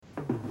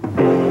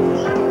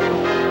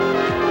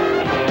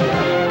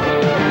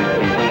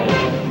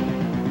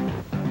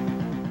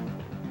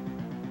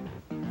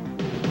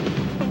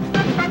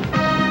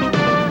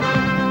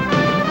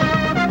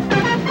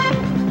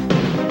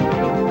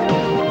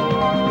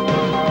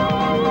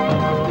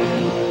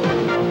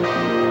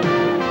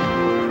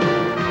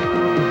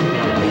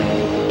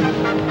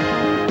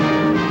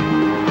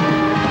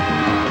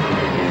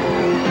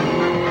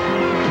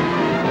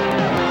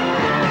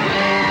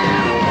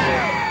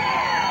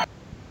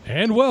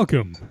And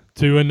welcome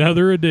to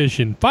another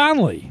edition,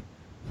 finally,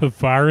 of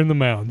Fire in the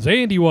Mountains.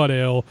 Andy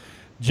Waddell,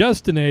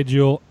 Justin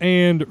Edgell,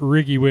 and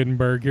Ricky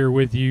Whittenburg here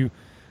with you.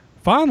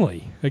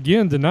 Finally,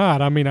 again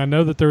tonight. I mean, I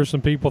know that there were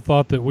some people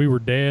thought that we were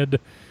dead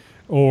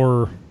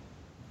or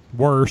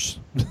worse,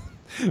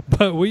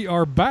 but we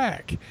are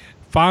back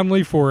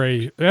finally for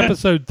a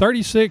episode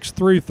 36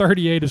 through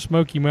 38 of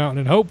Smoky Mountain,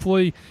 and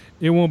hopefully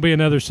it won't be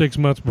another 6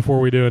 months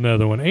before we do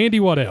another one. Andy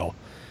Waddell,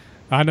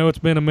 I know it's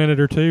been a minute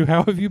or two.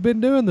 How have you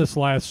been doing this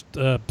last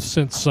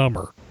since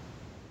summer?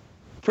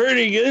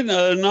 Pretty good.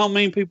 Not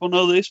many people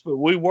know this, but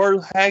we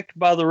were hacked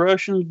by the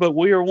Russians, but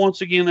we are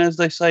once again, as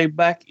they say,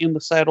 back in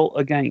the saddle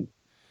again.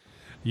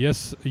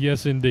 Yes,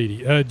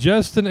 indeed.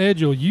 Justin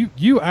Edgell,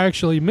 you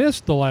actually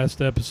missed the last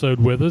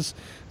episode with us,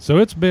 so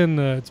it's been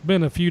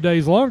a few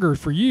days longer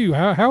for you.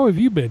 How have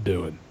you been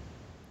doing?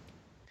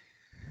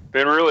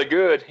 Been really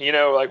good. You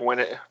know, like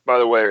by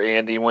the way,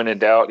 Andy, when in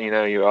doubt, you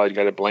know, you always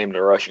got to blame the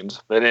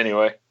Russians. But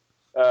anyway,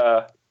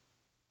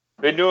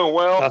 been doing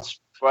well.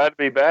 Glad to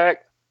be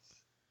back.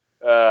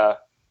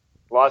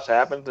 Lots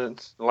happened in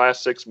the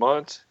last 6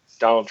 months.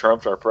 Donald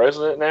Trump's our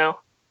president now.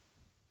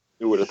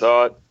 Who would have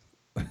thought?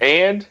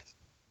 And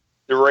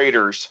the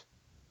Raiders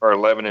are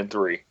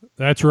 11-3.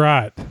 That's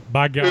right.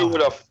 By God. Who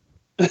would have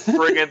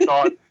friggin'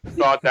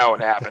 thought that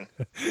would happen?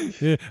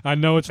 Yeah, I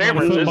know it's not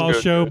a football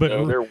show,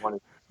 but they're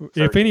one.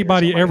 If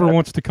anybody ever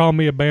wants to call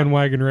me a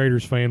bandwagon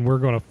Raiders fan, we're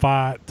going to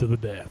fight to the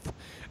death.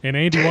 And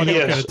Andy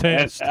Waddell can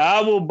attest.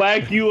 I will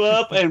back you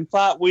up and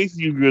fight with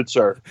you, good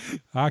sir.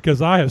 Because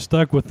I have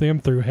stuck with them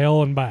through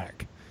hell and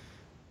back.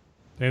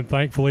 And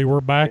thankfully,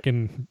 we're back,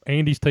 and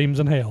Andy's team's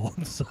in hell.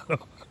 So.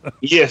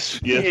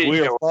 Yes,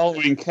 we are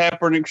following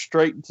Kaepernick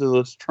straight to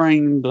the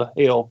train to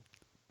hell.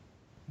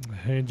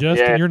 And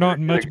Justin, you're not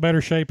in much better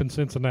shape in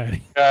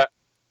Cincinnati. No.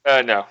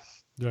 Okay.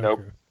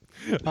 Nope.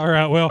 All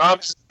right. Well,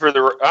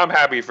 I'm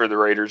happy for the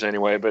Raiders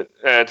anyway, but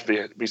that's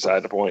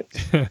beside the point.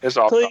 It's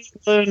all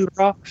Cleveland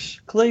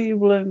Rocks.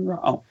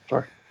 Oh,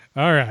 sorry.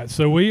 All right.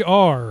 So we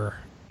are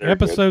Very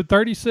episode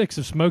 36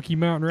 of Smoky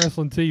Mountain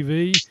Wrestling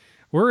TV.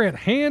 We're at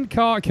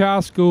Hancock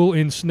High School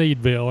in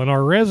Sneedville, and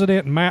our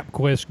resident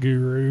MapQuest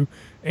guru,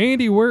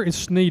 Andy, where is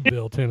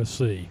Sneedville,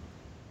 Tennessee?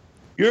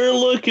 You're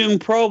looking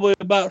probably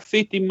about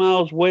 50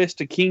 miles west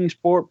of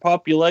Kingsport,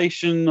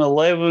 population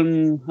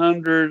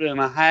 1,100 and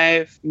a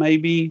half,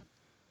 maybe.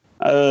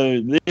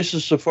 This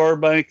is so far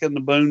back in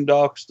the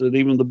Boondocks that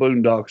even the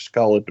Boondocks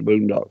call it the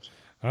Boondocks.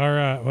 All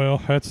right.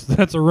 Well,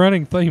 that's a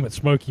running theme at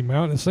Smoky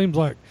Mountain. It seems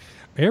like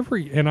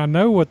and I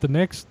know what the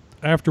next,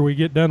 after we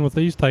get done with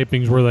these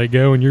tapings, where they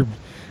go, and you're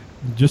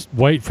just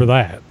wait for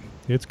that.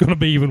 It's going to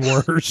be even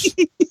worse.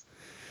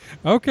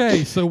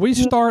 Okay, so we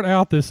start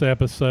out this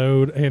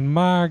episode, and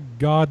my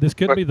God, this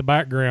could be the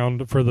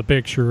background for the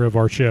picture of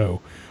our show.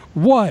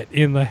 What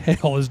in the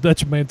hell is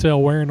Dutch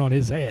Mantell wearing on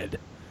his head?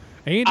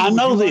 Andy, I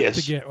know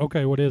this.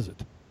 Okay, what is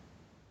it?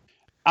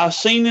 I've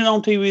seen it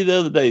on TV the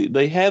other day.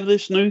 They have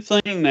this new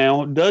thing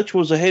now. Dutch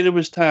was ahead of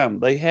his time.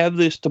 They have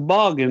this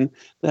toboggan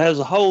that has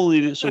a hole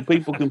in it so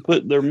people can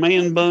put their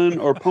man bun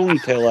or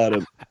ponytail out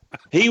of it.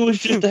 He was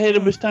just ahead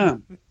of his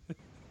time.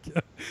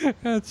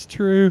 That's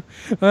true.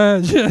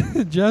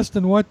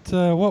 Justin,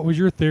 what was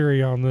your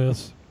theory on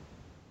this?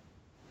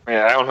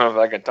 Yeah, I don't know if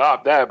I can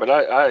top that, but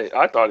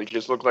I thought he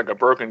just looked like a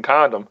broken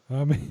condom.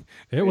 I mean,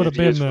 it would have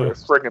been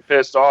freaking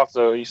pissed off,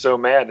 so he's so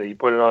mad that he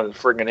put it on his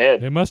freaking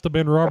head. It must have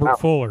been Robert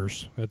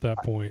Fuller's at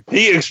that point.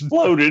 He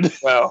exploded.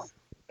 Well,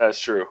 that's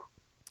true.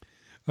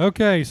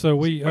 Okay, so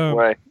we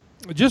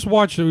just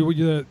watch.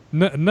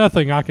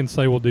 Nothing I can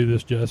say will do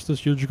this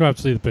justice. You're just going to have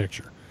to see the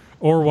picture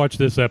or watch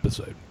this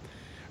episode.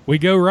 We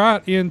go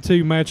right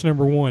into match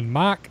number 1,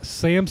 Mike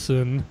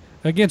Sampson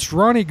against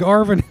Ronnie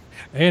Garvin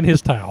and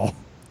his towel.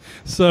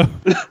 So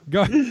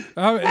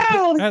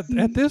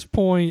at this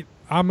point,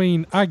 I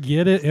mean, I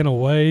get it in a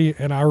way,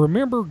 and I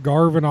remember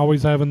Garvin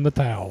always having the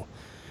towel.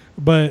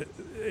 But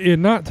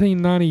in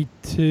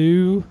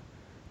 1992,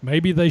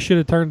 maybe they should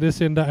have turned this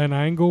into an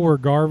angle where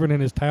Garvin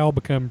and his towel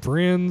become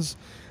friends.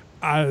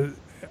 I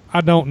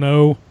don't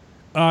know.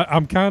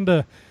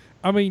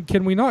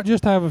 Can we not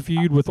just have a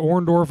feud with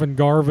Orndorff and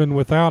Garvin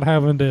without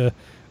having to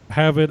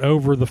have it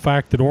over the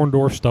fact that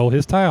Orndorff stole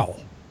his towel?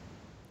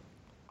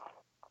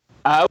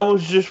 I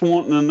was just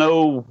wanting to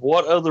know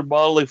what other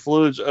bodily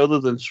fluids other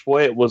than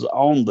sweat was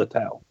on the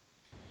towel.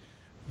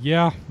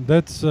 Yeah,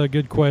 that's a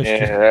good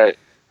question. Yeah,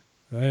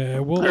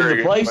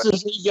 the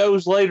places he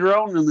goes later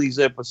on in these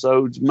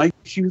episodes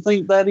makes you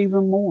think that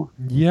even more.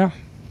 Yeah.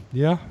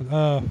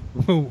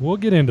 We'll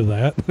get into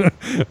that.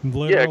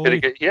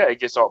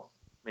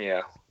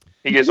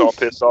 He gets all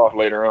pissed off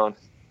later on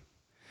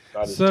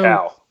about his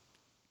towel.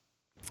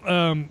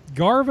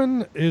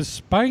 Garvin is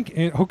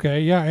spanking.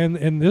 Okay, yeah,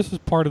 and this is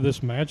part of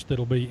this match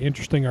that'll be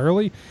interesting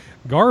early.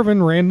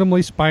 Garvin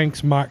randomly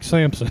spanks Mike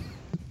Sampson.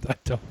 I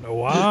don't know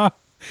why.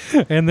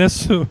 And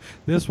this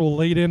will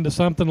lead into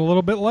something a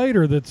little bit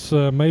later that's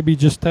maybe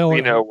just telling.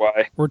 We know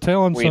why. We're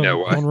telling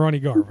on Ronnie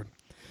Garvin.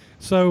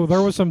 So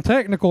there was some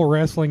technical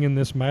wrestling in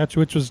this match,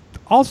 which was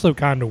also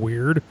kind of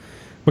weird.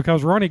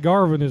 because Ronnie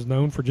Garvin is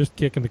known for just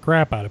kicking the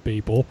crap out of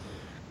people.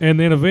 And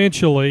then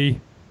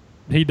eventually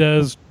he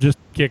does just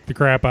kick the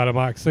crap out of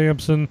Mike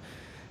Sampson.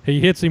 He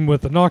hits him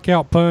with a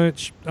knockout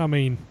punch. I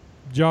mean,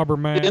 jobber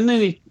match. And then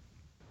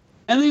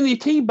he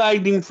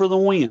teabagged him for the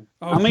win.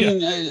 Oh, I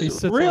mean,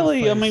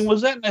 really? I mean,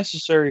 was that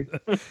necessary?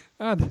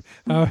 I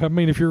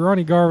mean, if you're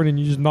Ronnie Garvin and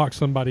you just knock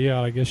somebody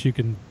out, I guess you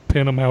can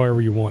pin them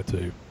however you want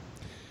to.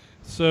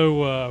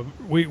 So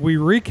we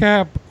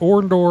recap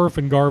Orndorff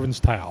and Garvin's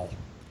towel,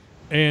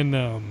 and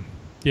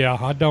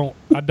I don't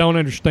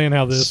understand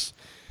how this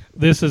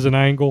is an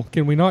angle.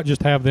 Can we not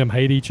just have them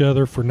hate each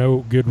other for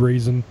no good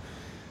reason?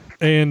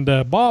 And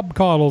Bob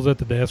Caudle's at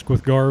the desk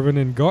with Garvin,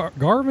 and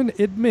Garvin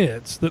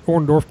admits that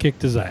Orndorff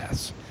kicked his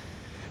ass.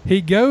 He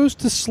goes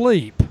to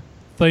sleep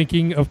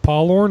thinking of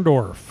Paul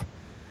Orndorff.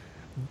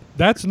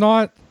 That's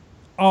not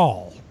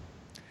all.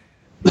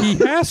 He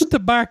has to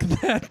back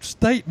that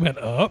statement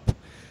up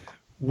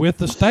with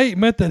the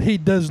statement that he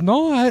does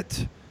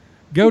not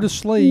go to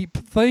sleep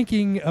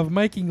thinking of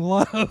making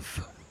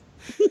love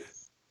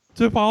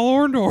to Paul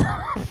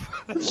Orndorff.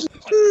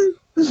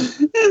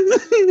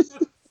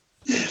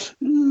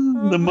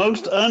 The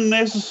most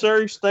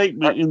unnecessary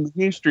statement in the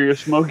history of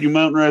Smoky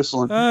Mountain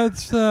Wrestling.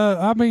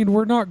 I mean,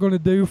 we're not going to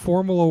do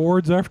formal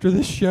awards after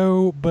this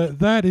show, but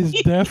that is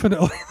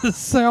definitely the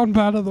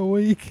soundbite of the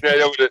week.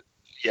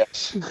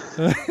 Yes.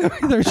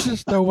 There's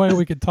just no way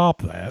we could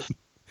top that.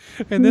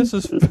 And this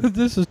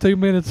is 2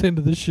 minutes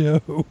into the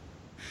show.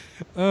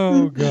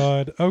 Oh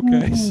God.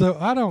 Okay. So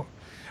I know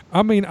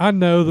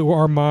that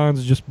our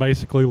minds just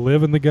basically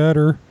live in the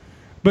gutter,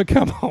 but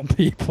come on,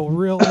 people,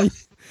 really?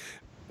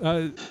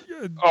 He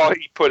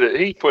put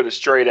it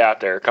straight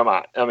out there. Come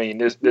on. I mean,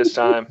 this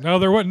time. No,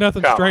 there wasn't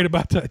nothing straight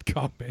about that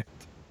comment.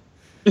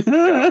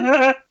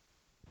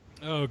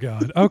 Oh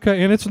God.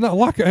 Okay, and it's not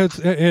like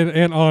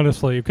and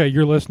honestly, okay,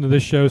 you're listening to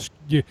this show.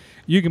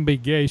 You can be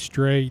gay,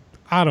 straight.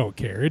 I don't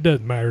care. It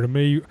doesn't matter to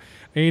me,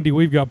 Andy.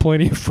 We've got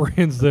plenty of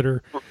friends that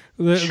are.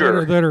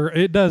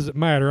 It doesn't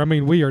matter. I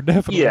mean, we are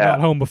definitely not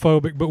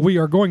homophobic, but we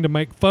are going to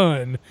make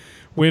fun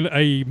when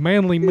a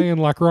manly man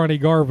like Ronnie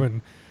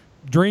Garvin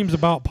dreams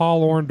about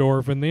Paul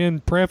Orndorff and then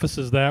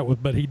prefaces that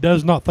with, but he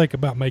does not think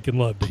about making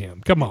love to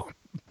him. Come on.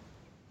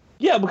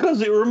 Yeah,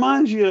 because it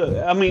reminds you,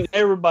 I mean,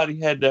 everybody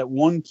had that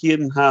one kid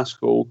in high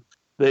school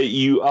that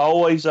you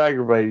always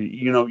aggravated.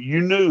 You know,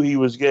 you knew he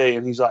was gay,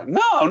 and he's like, no,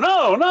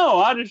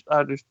 I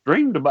just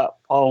dreamed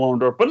about Paul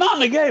Orndorff, but not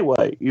in a gay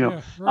way. You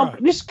know,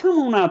 right. Just come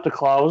on out the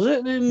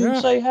closet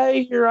and say,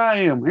 hey, here I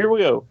am. Here we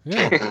go.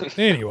 Yeah.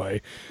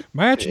 Anyway,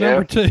 match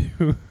number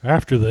 2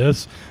 after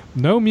this.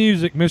 No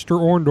music, Mr.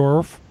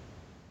 Orndorff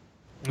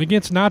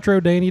against Nitro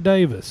Danny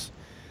Davis.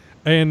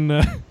 And,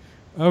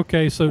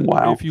 okay, so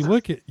if you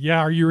look at,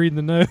 are you reading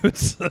the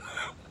notes?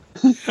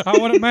 I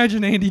would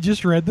imagine Andy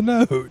just read the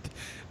note,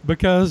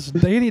 because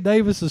Danny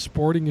Davis is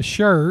sporting a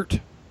shirt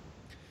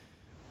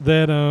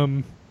that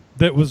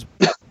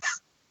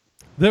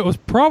was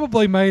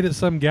probably made at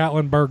some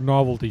Gatlinburg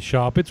novelty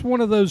shop. It's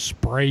one of those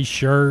spray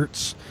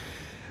shirts,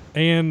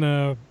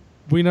 and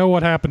we know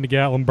what happened to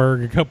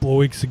Gatlinburg a couple of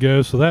weeks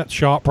ago, so that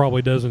shop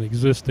probably doesn't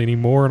exist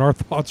anymore, and our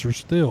thoughts are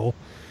still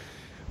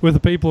with the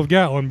people of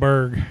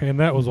Gatlinburg, and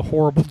that was a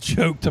horrible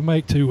joke to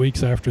make 2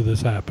 weeks after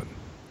this happened.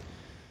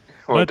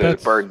 Well,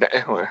 it's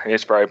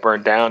probably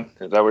burned down.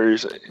 Is that what you're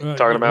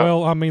talking about?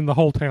 Well, I mean, the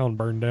whole town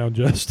burned down,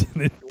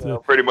 Justin.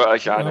 Pretty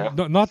much, I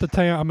know. Not the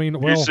town. I mean,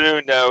 too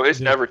soon? No, it's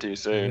never too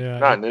soon. Yeah,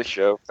 not in this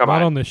show.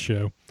 Not on this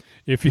show.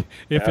 If it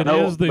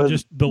is, then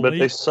just delete. But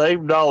they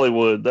saved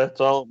Dollywood.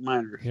 That's all that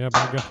matters. Yeah,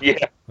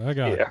 I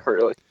got it. Yeah,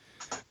 really.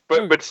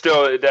 But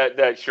still,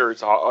 that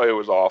shirt's it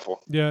was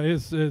awful. Yeah,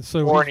 it's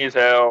so corny as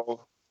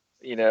hell.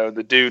 You know,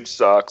 the dude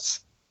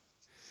sucks.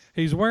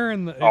 He's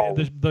wearing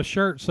the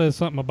shirt says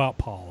something about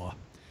Paula.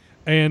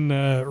 And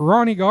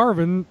Ronnie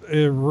Garvin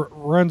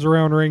runs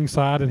around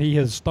ringside, and he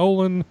has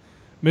stolen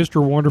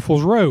Mr.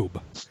 Wonderful's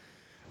robe.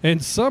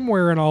 And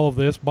somewhere in all of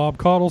this, Bob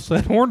Caudle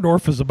said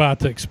Orndorff is about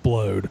to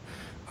explode.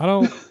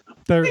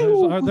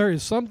 There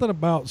is something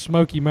about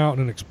Smoky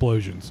Mountain and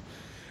explosions.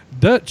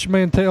 Dutch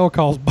Mantell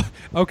calls...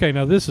 Okay,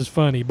 now this is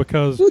funny,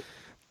 because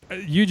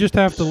you just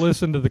have to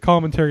listen to the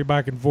commentary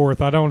back and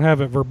forth. I don't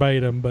have it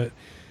verbatim, but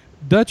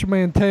Dutch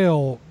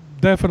Mantell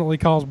definitely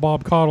calls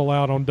Bob Caudle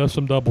out on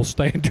some double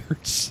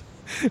standards.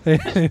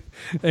 and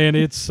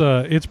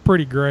it's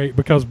pretty great,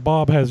 because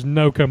Bob has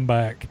no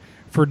comeback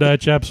for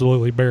Dutch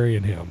absolutely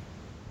burying him.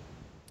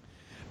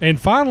 And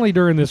finally,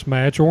 during this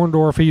match,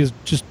 Orndorff, he has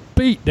just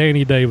beat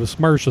Danny Davis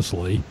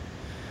mercilessly.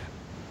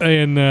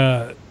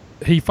 And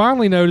he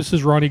finally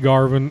notices Ronnie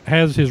Garvin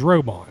has his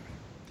robe on.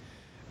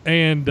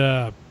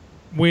 And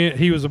when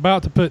he was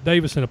about to put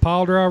Davis in a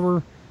pile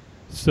driver,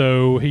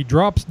 so he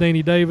drops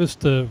Danny Davis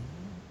to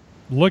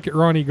look at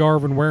Ronnie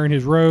Garvin wearing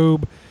his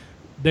robe.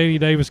 Danny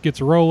Davis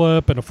gets a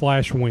roll-up and a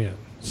flash win.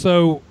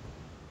 So,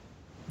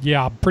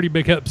 yeah, pretty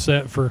big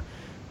upset for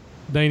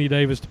Danny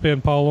Davis to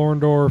pin Paul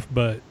Orndorff,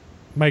 but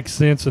makes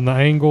sense in the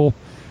angle.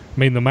 I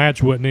mean, the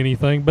match wasn't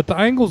anything, but the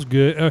angle's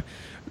good.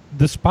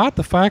 Despite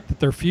the fact that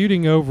they're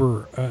feuding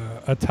over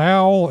a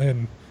towel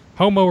and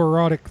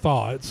homoerotic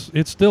thoughts,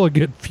 it's still a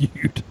good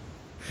feud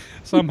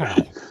somehow.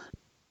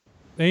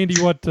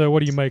 Andy, what do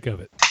you make of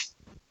it?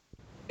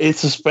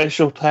 It's a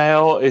special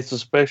towel. It's a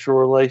special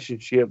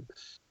relationship.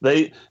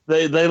 They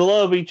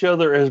love each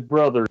other as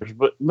brothers,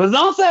 but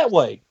not that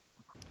way.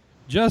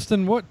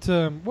 Justin, what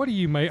do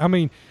you make? I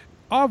mean,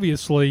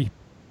 obviously,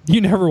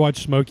 you never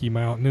watched Smoky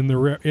Mountain in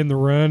the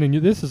run, and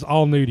this is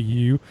all new to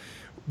you.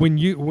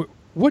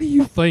 What do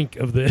you think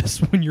of this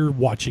when you're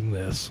watching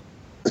this?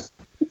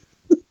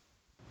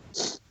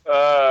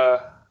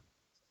 I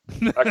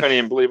couldn't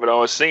even believe what I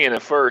was seeing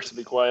at first, to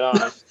be quite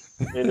honest.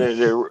 And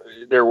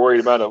they're worried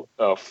about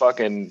a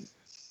fucking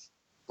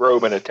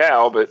robe and a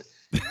towel, but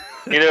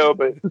and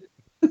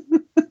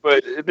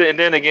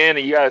then again,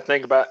 you got to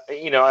think about,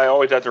 I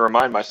always have to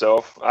remind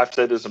myself. I've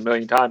said this a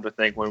million times. I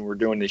think when we're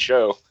doing this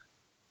show,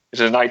 this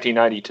is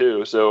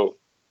 1992, so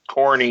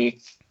corny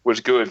was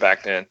good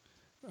back then.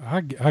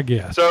 I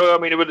guess. So I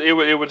mean,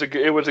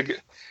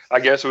 I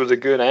guess it was a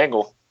good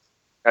angle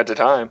at the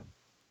time.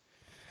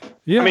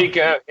 Yeah. I mean,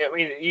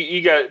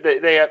 you got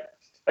they have.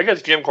 I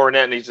guess Jim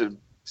Cornette needs to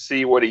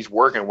see what he's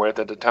working with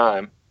at the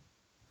time.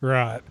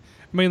 Right.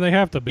 I mean, they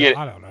have to be. Yeah.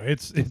 I don't know.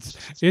 It's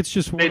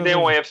just they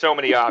only have so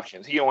many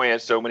options. He only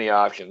has so many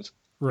options,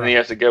 right. And he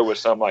has to go with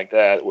something like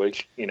that.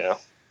 Which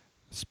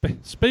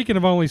Speaking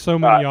of only so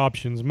many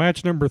options,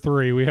 match number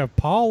 3, we have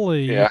Paul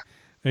Lee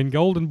and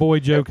Golden Boy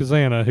Joe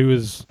Kazana, who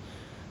is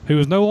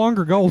no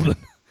longer golden.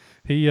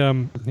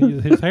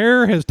 His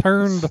hair has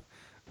turned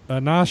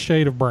a nice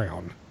shade of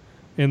brown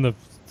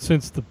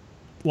since the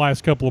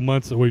last couple of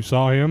months that we've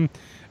saw him,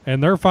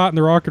 and they're fighting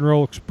the Rock and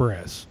Roll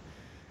Express.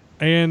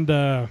 And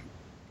I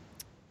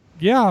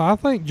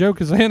think Joe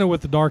Kazana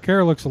with the dark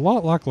hair looks a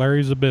lot like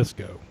Larry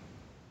Zbyszko,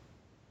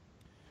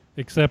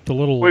 except a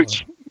little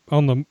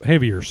on the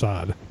heavier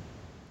side.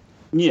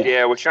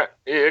 Yeah, which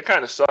it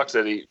kind of sucks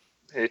that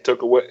it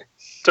took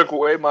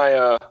away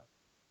my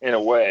in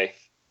a way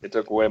it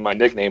took away my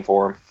nickname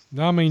for him.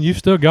 No, I mean, you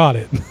still got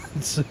it.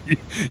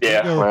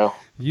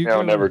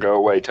 It'll never go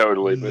away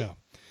totally. But no.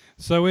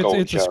 So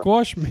it's a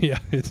squash. Yeah,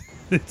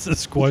 it's a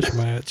squash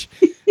match,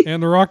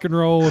 and the Rock and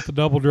Roll with the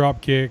double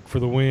drop kick for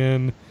the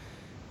win.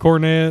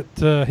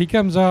 Cornette, he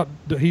comes out.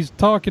 He's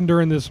talking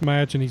during this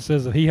match, and he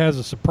says that he has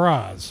a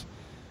surprise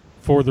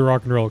for the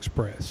Rock and Roll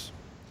Express.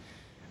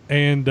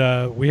 And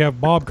we have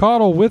Bob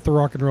Caudle with the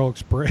Rock and Roll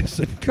Express,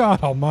 and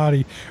God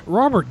Almighty,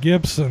 Robert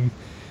Gibson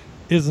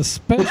is a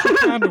special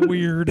kind of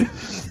weird.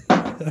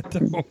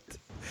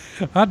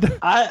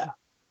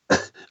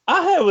 I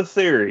have a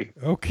theory.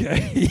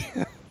 Okay.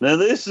 Now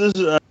this is,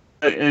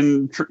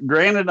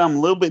 granted, I'm a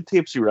little bit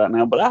tipsy right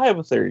now, but I have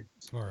a theory.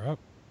 All right.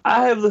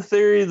 I have the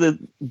theory that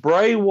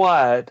Bray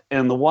Wyatt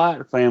and the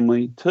Wyatt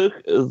family took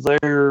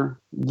their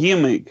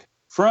gimmick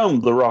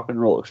from the Rock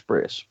and Roll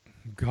Express.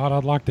 God,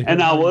 I'd like to hear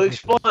and I will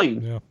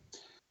explain. Yeah.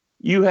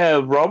 You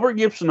have Robert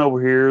Gibson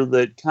over here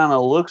that kind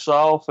of looks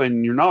off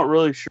and you're not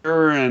really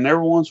sure, and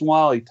every once in a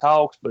while he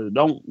talks, but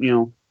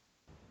you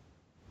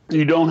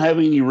don't have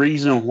any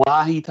reason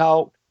why he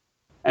talked.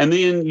 And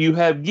then you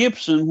have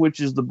Gibson, which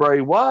is the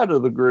Bray Wyatt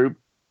of the group,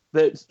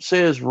 that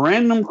says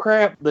random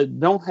crap that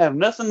don't have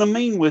nothing to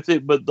mean with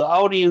it, but the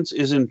audience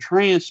is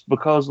entranced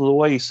because of the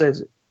way he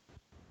says it.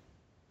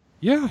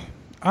 Yeah,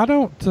 I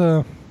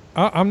don't.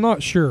 I'm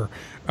not sure.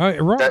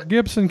 Robert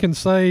Gibson can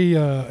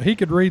say he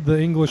could read the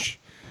English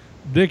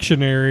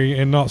dictionary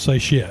and not say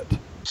shit.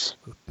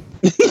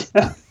 It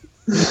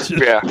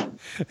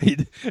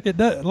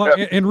does.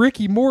 And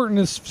Ricky Morton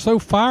is so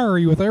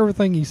fiery with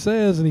everything he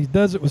says, and he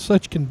does it with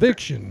such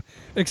conviction.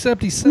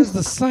 Except he says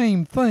the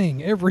same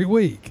thing every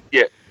week.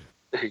 Yeah.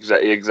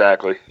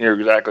 Exactly. You're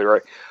exactly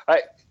right.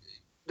 I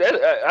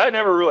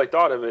never really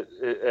thought of it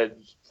as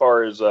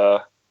far as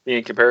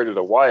being compared to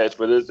the Wyatts,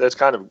 but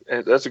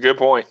that's a good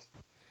point.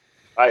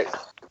 I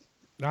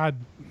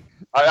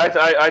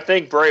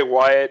think Bray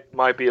Wyatt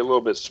might be a little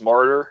bit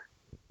smarter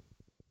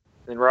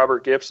than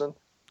Robert Gibson.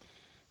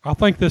 I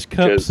think this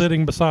cup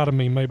sitting beside of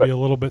me may be a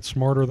little bit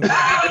smarter than.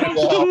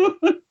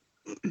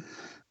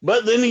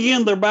 But then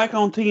again, they're back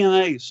on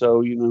TNA,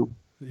 so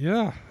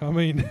Yeah, I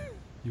mean,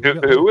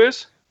 who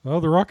is? Oh,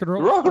 the Rock and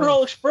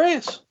Roll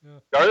Express.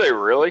 Yeah. Are they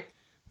really?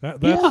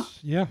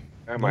 Yeah.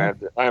 I might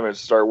have to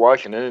start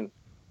watching it.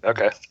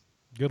 Okay.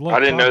 Good luck. I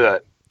didn't know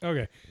that.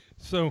 Okay,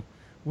 so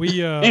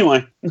we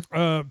anyway.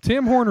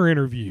 Tim Horner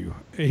interview.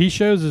 He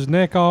shows his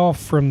neck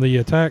off from the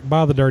attack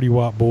by the Dirty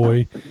White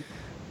Boy,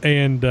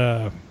 and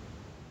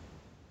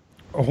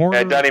Horner.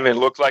 It doesn't even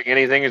look like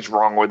anything is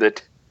wrong with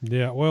it.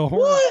 Yeah. Well,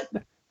 Horner, what?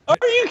 Are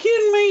you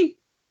kidding me?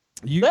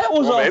 That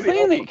was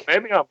authentic.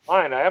 Maybe I'm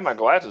blind. I have my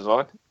glasses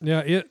on.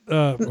 Yeah,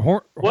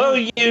 well,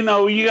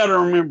 you got to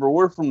remember,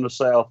 we're from the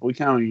South. We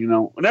kind of,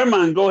 never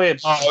mind. Go ahead.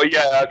 Oh,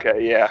 yeah.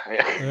 Okay. Yeah.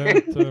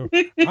 So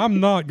I'm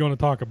not going to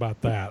talk about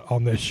that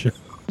on this show.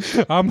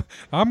 I'm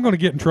going to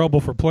get in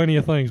trouble for plenty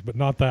of things, but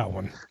not that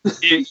one.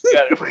 You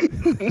got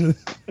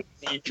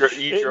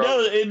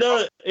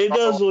it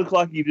does look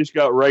like you just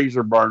got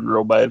razor burned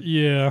real bad.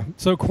 Yeah.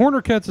 So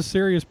Corner cuts a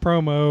serious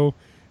promo.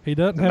 He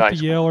doesn't have to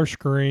yell or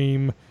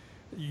scream.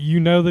 You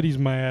know that he's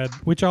mad,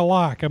 which I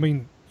like. I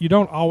mean, you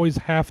don't always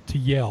have to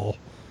yell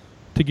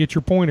to get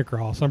your point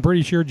across. I'm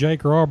pretty sure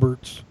Jake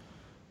Roberts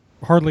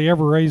hardly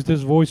ever raised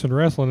his voice in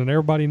wrestling, and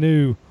everybody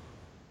knew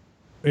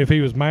if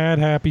he was mad,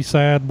 happy,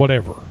 sad,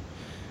 whatever.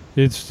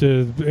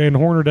 And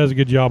Horner does a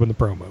good job in the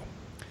promo.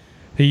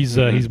 He's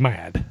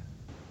mad,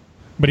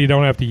 but he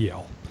don't have to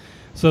yell.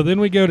 So then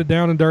we go to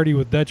Down and Dirty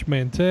with Dutch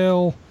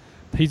Mantell.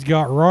 He's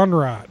got Ron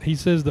Wright. He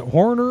says that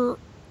Horner,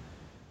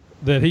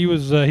 that he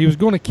was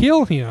going to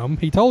kill him.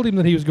 He told him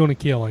that he was going to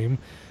kill him.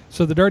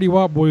 So the Dirty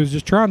White Boy was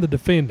just trying to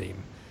defend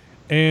him.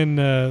 And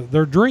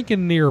they're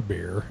drinking near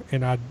beer,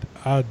 and I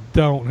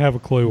don't have a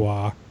clue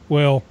why.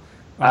 Well,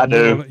 I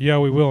do. Yeah,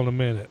 we will in a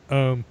minute.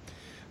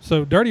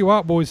 So Dirty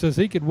White Boy says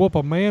he could whoop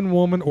a man,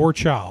 woman, or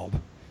child.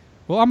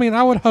 Well, I mean,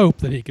 I would hope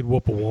that he could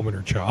whoop a woman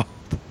or child.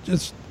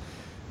 Just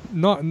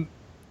not in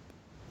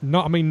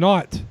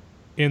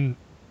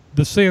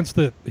the sense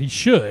that he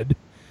should,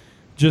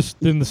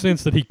 just in the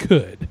sense that he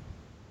could.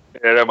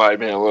 Yeah, that might have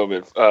been a little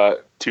bit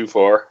too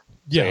far.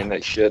 Saying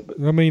that shit. But.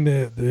 I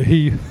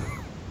mean,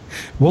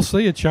 we'll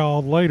see a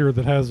child later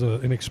that has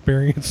an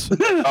experience.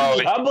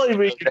 I believe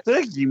he could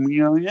take him,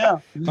 yeah.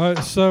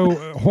 So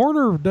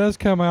Horner does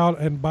come out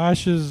and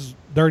bashes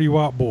Dirty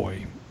White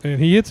Boy, and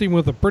he hits him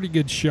with a pretty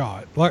good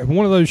shot, like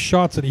one of those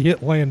shots that he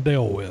hit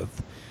Landell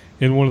with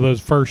in one of those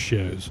first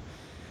shows.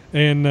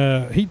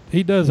 And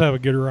he does have a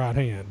good right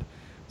hand.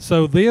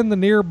 So then the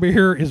near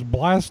beer is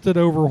blasted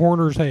over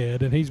Horner's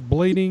head, and he's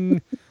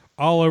bleeding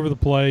all over the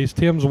place.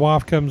 Tim's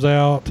wife comes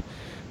out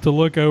to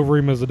look over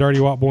him as the Dirty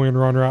White Boy and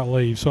Ron Wright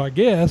leave. So I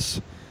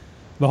guess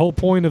the whole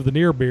point of the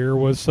near beer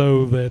was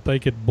so that they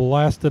could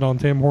blast it on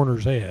Tim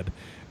Horner's head,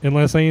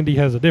 unless Andy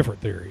has a different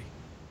theory.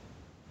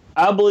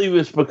 I believe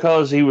it's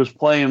because he was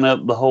playing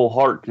up the whole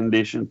heart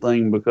condition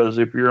thing, because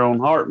if you're on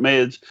heart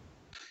meds,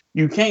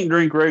 you can't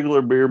drink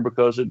regular beer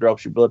because it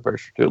drops your blood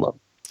pressure too low.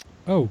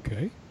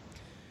 Okay.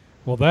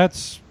 Well,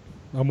 that's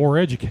a more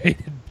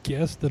educated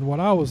guess than what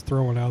I was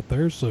throwing out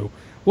there, so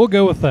we'll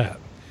go with that.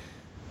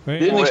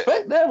 Didn't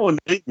expect that one,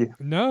 did you?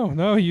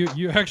 No,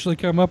 you actually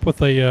come up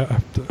with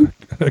a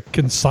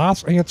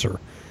concise answer.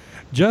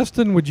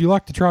 Justin, would you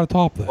like to try to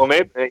top that? Well,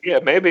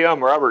 maybe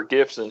I'm Robert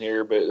Gibson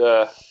here,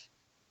 but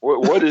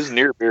what is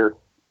near beer?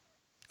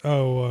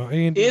 Oh,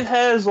 Andy. It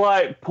has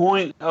like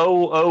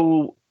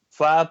 0.005%.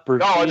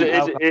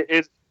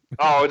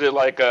 Oh, is it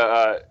like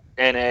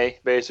NA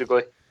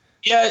basically?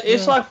 Yeah,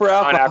 it's like for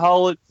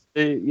alcoholics.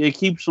 It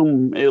keeps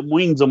them, it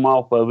weans them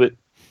off of it.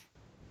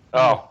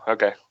 Oh,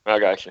 okay, I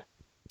got you.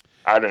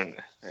 I didn't.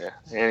 Yeah.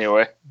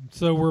 Anyway,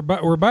 so we're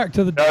back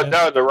to the. That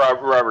was the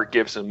Robert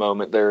Gibson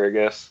moment there, I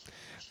guess.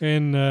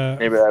 And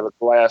maybe I have a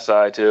glass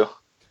eye too.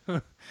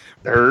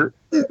 Back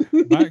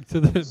to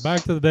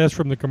the desk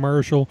from the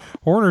commercial.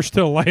 Horner's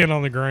still laying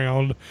on the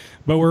ground,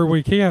 but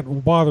we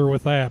can't bother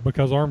with that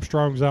because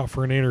Armstrong's out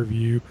for an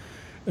interview,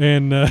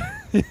 and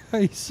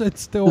he's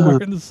still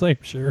wearing the same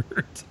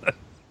shirt.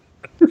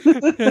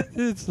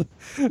 It's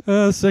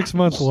 6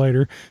 months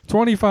later.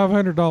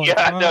 $2,500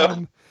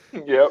 fine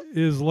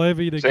is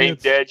levied against. Same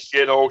dead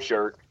shit old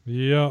shirt.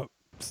 Yep,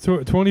 it's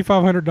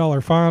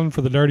 $2,500 fine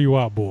for the Dirty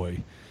White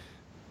Boy.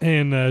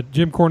 And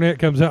Jim Cornette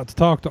comes out to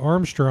talk to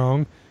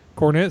Armstrong.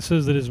 Cornette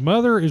says that his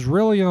mother is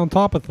really on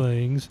top of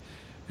things,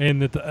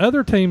 and that the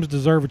other teams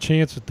deserve a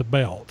chance at the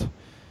belt.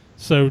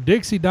 So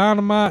Dixie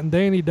Dynamite and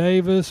Danny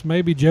Davis,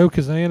 maybe Joe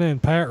Kazana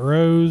and Pat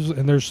Rose,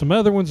 and there's some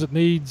other ones that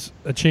needs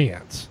a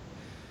chance.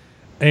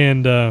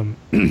 And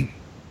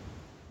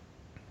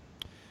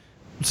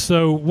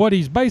so what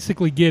he's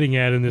basically getting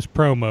at in this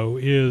promo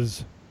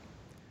is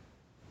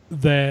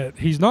that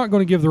he's not going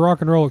to give the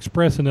Rock and Roll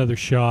Express another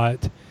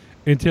shot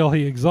until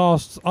he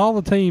exhausts all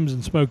the teams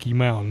in Smoky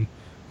Mountain,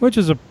 which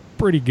is a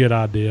pretty good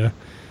idea.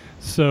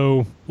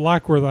 So,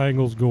 like where the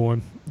angle's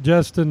going.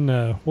 Justin,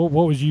 what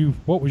was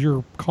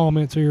your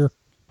comments here?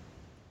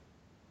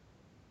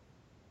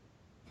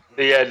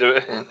 Yeah,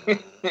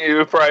 it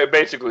was probably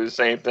basically the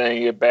same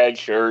thing. A bad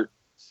shirt.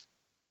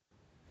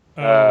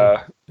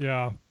 Yeah.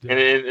 And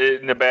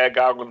in the bad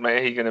goggles,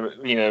 man, he's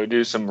gonna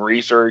do some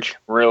research.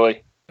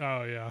 Really.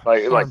 Oh yeah.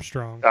 Like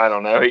Armstrong. I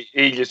don't know.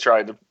 He just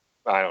tried to.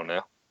 I don't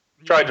know.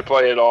 Tried to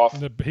play it off.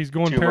 He's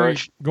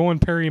going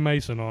Perry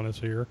Mason on us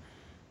here.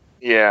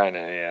 Yeah, I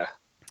know. Yeah.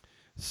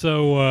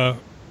 So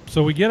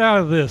we get out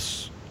of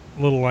this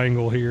little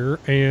angle here,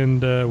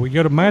 and we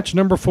go to match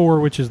number 4,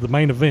 which is the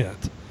main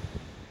event.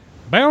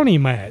 Bounty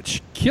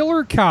match.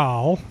 Killer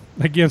Kyle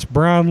against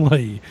Brian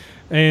Lee.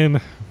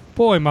 And,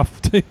 boy, my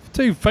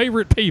two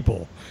favorite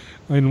people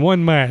in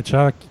one match.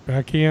 I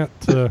can't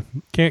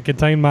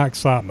contain my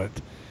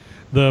excitement.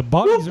 The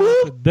bodies are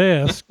at the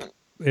desk,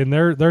 and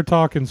they're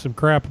talking some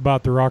crap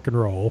about the Rock and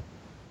Roll.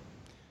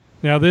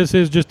 Now, this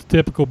is just a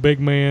typical big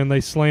man.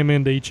 They slam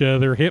into each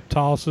other, hip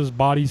tosses,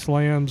 body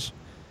slams.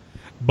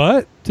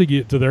 But, to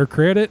get to their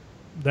credit,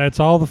 that's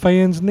all the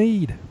fans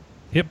need.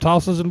 Hip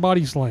tosses and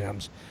body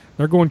slams.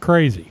 They're going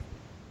crazy.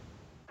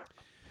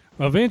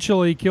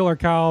 Eventually, Killer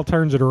Kyle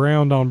turns it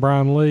around on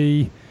Brian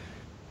Lee,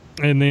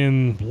 and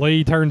then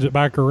Lee turns it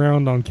back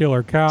around on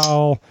Killer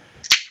Kyle.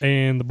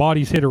 and the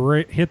bodies hit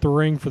the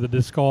ring for the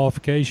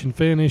disqualification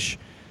finish,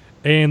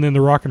 and then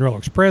the Rock and Roll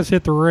Express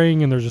hit the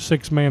ring, and there's a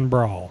 6-man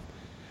brawl.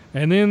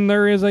 And then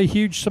there is a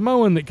huge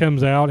Samoan that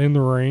comes out in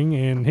the ring,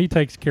 and he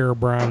takes care of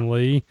Brian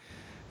Lee.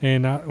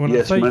 And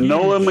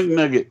Manoa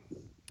McNugget.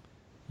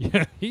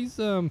 Yeah, he's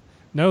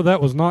no,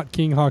 that was not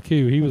King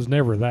Haku. He was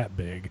never that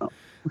big.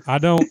 I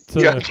don't.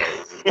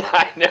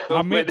 I know.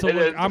 I meant to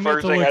look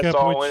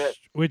up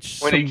which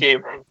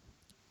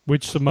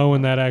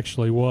Samoan that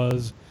actually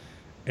was,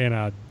 and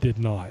I did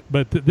not.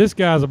 But this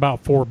guy's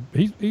about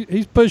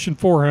he's pushing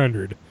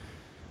 400,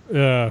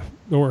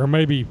 or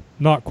maybe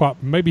not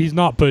quite. Maybe he's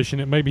not pushing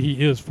it. Maybe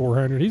he is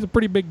 400. He's a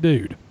pretty big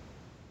dude.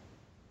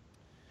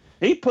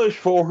 He pushed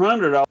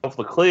 400 off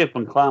the cliff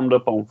and climbed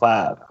up on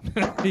 5.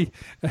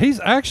 He's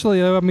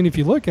actually, I mean, if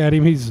you look at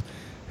him,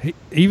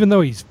 even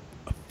though he's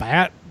a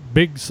fat,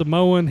 big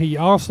Samoan, he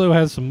also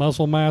has some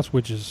muscle mass,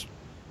 which is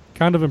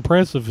kind of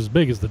impressive as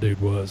big as the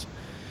dude was.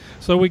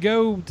 So we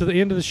go to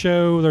the end of the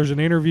show. There's an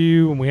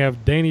interview, and we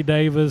have Danny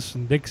Davis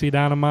and Dixie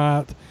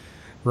Dynamite,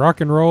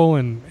 Rock and Roll,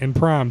 and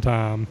Prime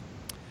Time.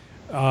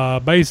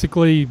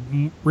 Basically,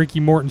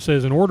 Ricky Morton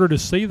says, in order to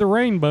see the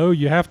rainbow,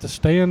 you have to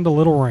stand a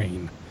little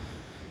rain.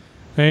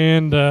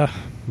 And, at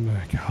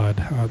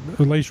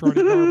least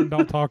Ronnie Garvin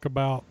don't talk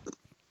about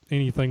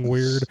anything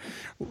weird.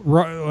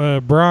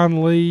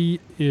 Brian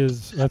Lee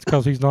that's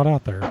because he's not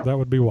out there. That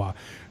would be why.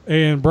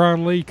 And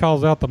Brian Lee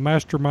calls out the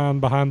mastermind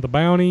behind the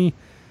bounty.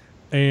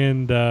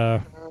 And,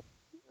 Brian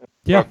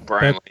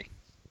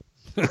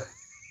Lee.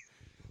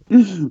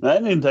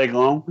 That didn't take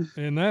long.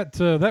 And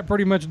that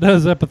pretty much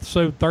does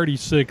episode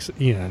 36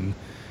 in.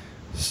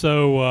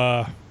 So,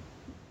 I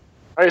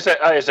just had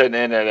to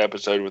end that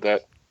episode with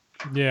that.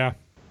 Yeah.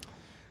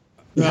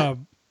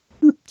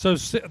 So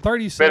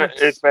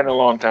 36. It's been a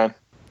long time.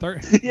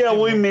 Yeah,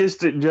 we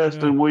missed it,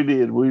 Justin. Yeah. We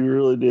did. We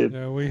really did.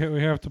 Yeah, we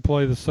have to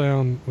play the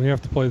sound. We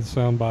have to play the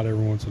sound bite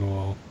every once in a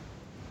while.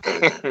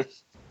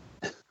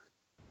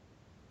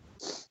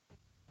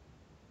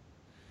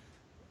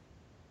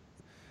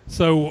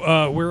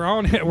 So we're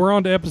on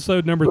to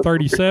episode number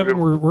 37.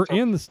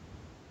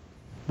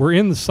 We're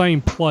in the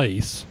same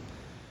place.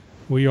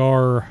 We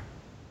are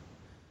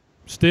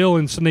still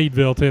in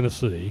Sneedville,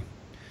 Tennessee.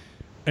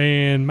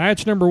 And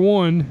match number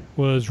 1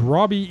 was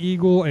Robbie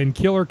Eagle and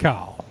Killer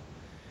Kyle.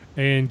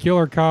 And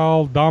Killer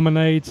Kyle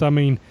dominates. I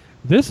mean,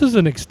 this is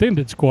an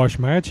extended squash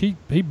match. He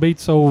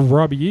beats old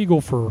Robbie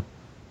Eagle for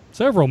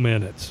several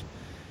minutes.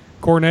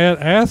 Cornette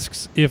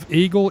asks if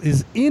Eagle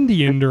is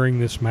Indian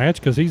during this match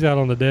because he's out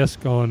on the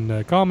desk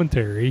on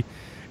commentary.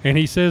 And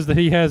he says that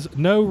he has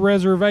no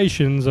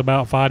reservations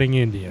about fighting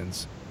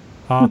Indians.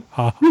 Ha,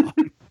 ha, ha.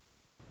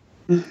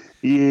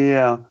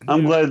 Yeah,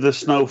 I'm glad the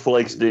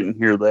snowflakes didn't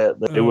hear that.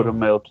 They would have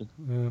melted.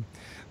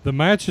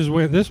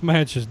 This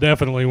match has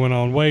definitely went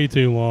on way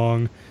too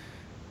long.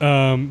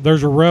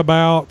 There's a rub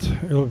out,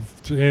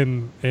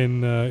 and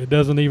it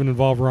doesn't even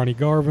involve Ronnie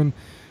Garvin.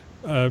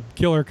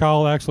 Killer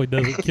Kyle actually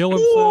doesn't kill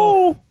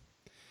himself.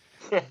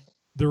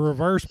 The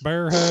reverse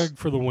bear hug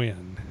for the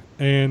win.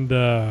 And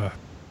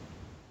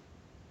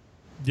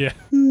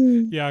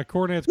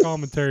Cornette's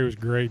commentary was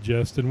great,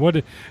 Justin. What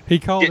did he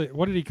call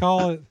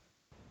it?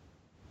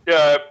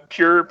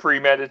 Pure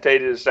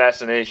premeditated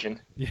assassination.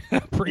 Yeah,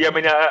 I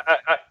mean,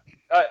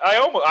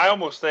 I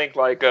almost think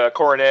like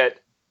Cornette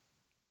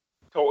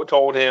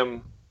told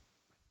him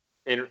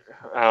in,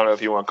 I don't know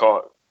if you want to call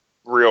it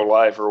real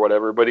life or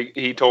whatever, but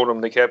he told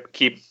him to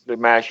keep the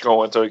match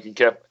going so he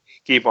can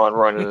keep on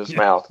running his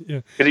mouth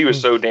because he was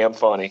so damn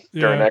funny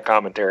during that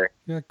commentary.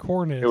 Yeah,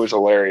 Cornette. It was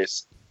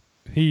hilarious.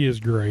 He is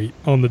great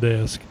on the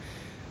desk.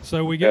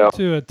 So we go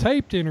to a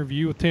taped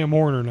interview with Tim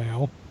Horner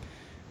now.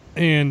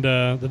 And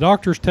the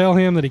doctors tell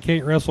him that he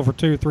can't wrestle for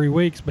 2 or 3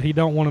 weeks, but he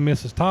don't want to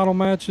miss his title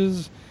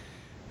matches.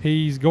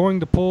 He's going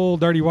to pull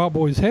Dirty White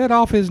Boy's head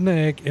off his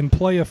neck and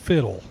play a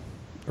fiddle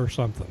or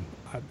something.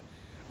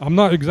 I'm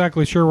not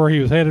exactly sure where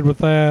he was headed with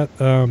that.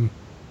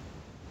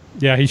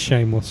 He's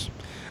shameless.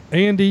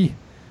 Andy,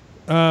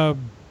 do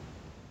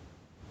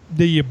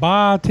you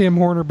buy Tim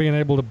Horner being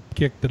able to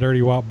kick the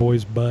Dirty White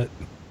Boy's butt?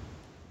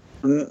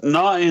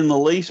 Not in the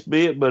least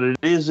bit, but it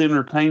is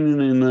entertaining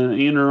in the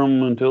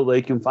interim until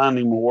they can find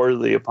him a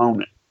worthy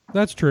opponent.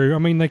 That's true. I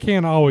mean, they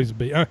can't always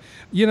be.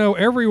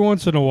 Every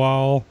once in a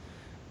while,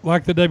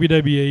 like the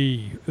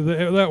WWE,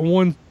 that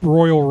one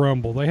Royal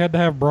Rumble, they had to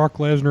have Brock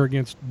Lesnar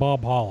against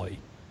Bob Holly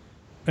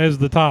as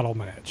the title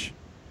match.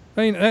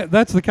 I mean,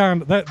 that's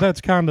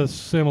kind of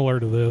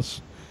similar to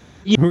this.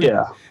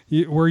 Yeah.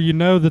 Where you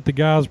know that the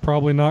guy's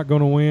probably not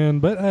going to win,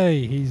 but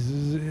hey,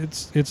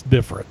 it's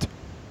different.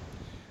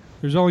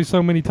 There's only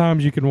so many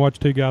times you can watch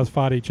 2 guys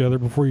fight each other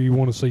before you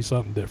want to see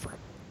something different.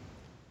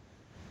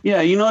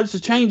 Yeah, it's a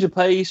change of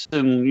pace,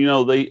 and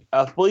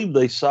I believe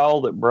they saw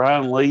that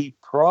Brian Lee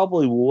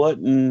probably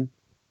wasn't,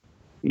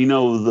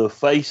 the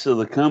face of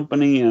the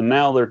company, and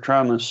now they're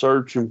trying to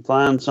search and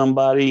find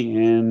somebody,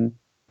 and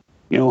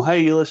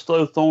hey, let's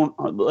throw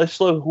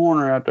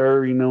Horner out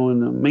there, in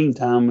the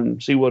meantime,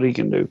 and see what he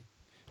can do.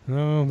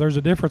 There's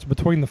a difference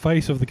between the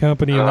face of the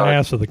company and the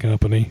ass of the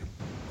company.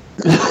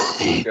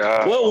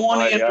 Well,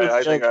 one end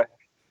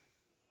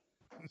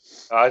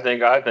I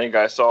think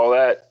I saw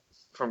that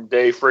from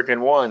day freaking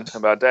one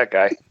about that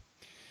guy.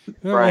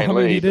 Well, I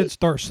mean, he did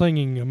start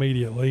singing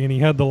immediately, and he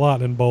had the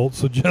lightning bolt,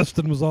 so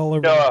Justin was all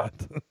over that.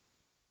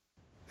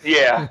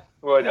 Yeah.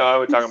 Well, no, I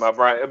was talking about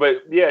Brian.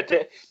 But, yeah,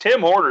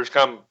 Tim Horner's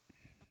come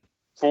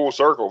full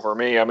circle for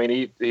me. I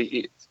mean,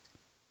 he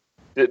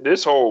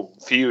this whole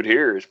feud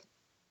here is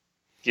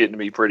getting to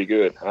be pretty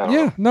good.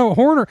 No,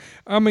 Horner,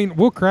 I mean,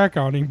 we'll crack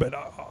on him, but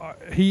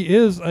he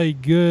is a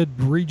good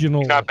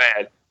regional not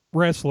bad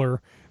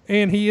wrestler,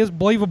 and he is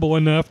believable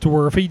enough to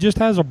where if he just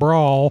has a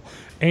brawl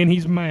and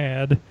he's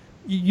mad,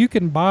 you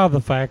can buy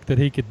the fact that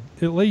he could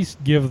at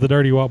least give the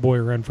Dirty White Boy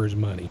a run for his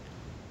money.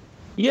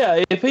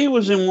 Yeah, if he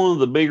was in one of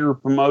the bigger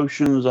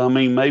promotions, I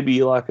mean, maybe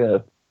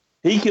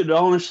he could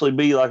honestly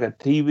be like a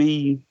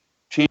TV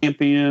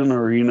champion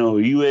or, a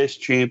U.S.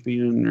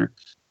 champion or,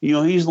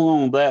 he's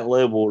along that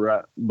level,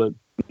 right? But,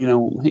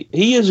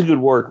 he is a good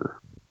worker.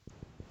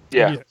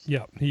 Yeah.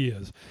 Yeah, he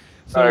is.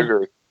 So I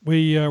agree.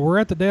 We're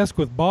at the desk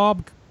with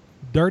Bob,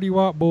 Dirty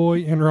White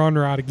Boy, and Ron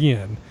Wright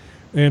again.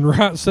 And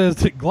Wright says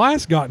that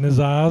glass got in his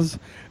eyes,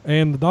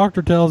 and the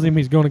doctor tells him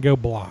he's going to go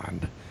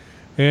blind.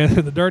 And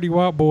the Dirty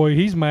White Boy,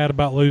 he's mad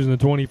about losing the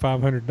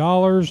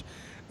 $2,500,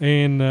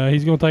 and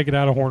he's going to take it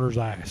out of Horner's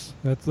ass.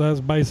 That's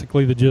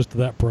basically the gist of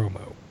that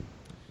promo.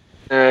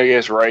 I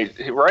guess Wright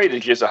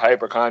is just a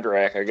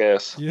hypochondriac, I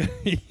guess. Yeah,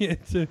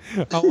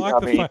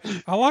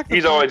 I like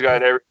he's always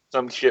got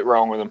some shit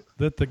wrong with him.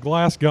 That the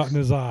glass got in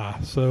his eye,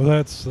 so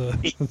that's.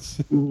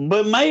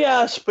 But may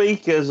I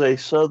speak as a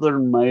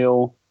Southern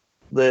male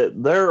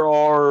that there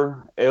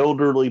are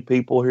elderly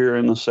people here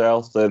in the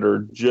South that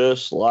are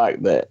just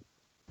like that.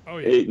 Oh,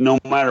 yeah. No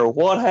matter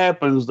what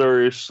happens,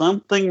 there is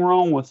something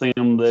wrong with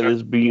them that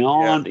is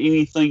beyond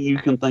anything you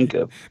can think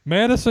of.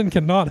 Medicine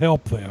cannot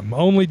help them.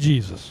 Only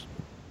Jesus.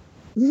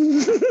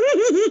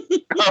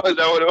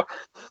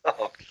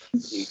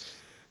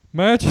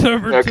 Match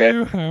number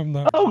 2.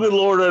 Oh, good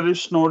Lord, I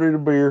just snorted a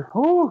beer.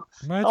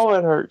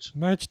 That hurts.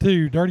 Match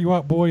 2, Dirty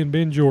White Boy and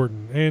Ben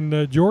Jordan.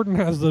 And Jordan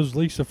has those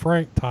Lisa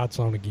Frank tights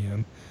on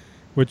again,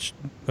 which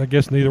I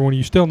guess neither one of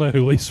you still know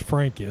who Lisa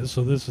Frank is,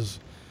 so this is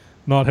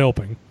not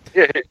helping.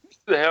 Yeah, who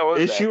the hell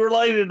is that? She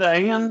related to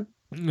Ann?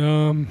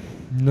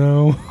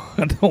 No,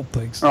 I don't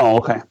think so. Oh,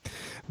 okay.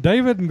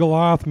 David and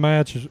Goliath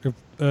match,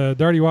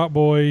 Dirty White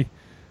Boy,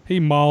 he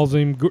mauls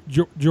him.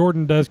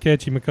 Jordan does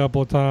catch him a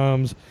couple of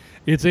times.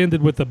 It's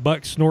ended with the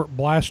buck snort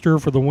blaster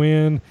for the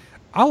win.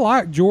 I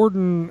like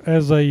Jordan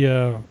as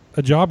a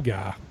job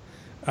guy.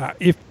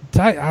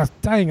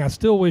 I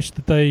still wish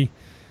that they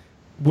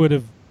would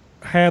have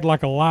had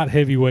like a light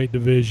heavyweight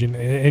division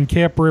and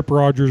kept Rip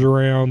Rogers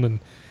around and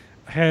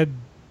had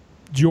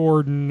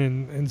Jordan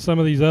and some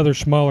of these other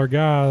smaller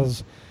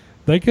guys.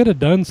 They could have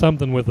done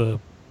something with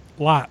a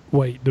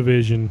lightweight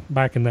division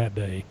back in that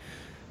day,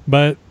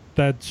 but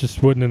that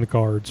just wasn't in the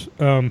cards.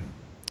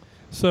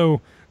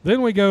 So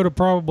then we go to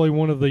probably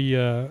one of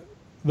the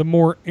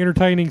more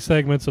entertaining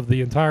segments of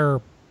the entire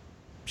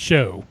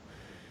show,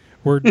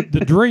 where it's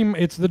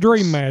the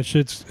dream match.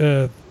 It's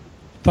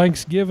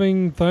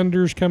Thanksgiving,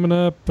 Thunder's coming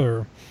up,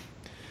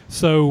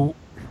 so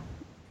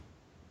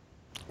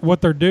what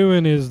they're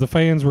doing is the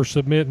fans were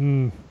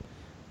submitting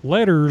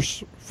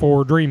letters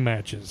for dream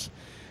matches.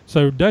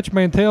 So Dutch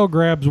Mantell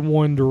grabs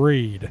one to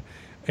read.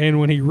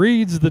 And when he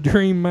reads the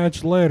dream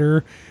match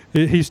letter,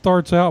 he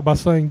starts out by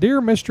saying,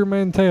 "Dear Mr.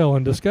 Mantell,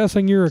 in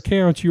discussing your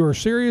account, you are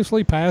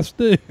seriously past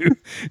due."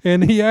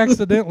 And he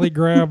accidentally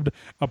grabbed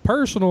a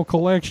personal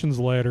collections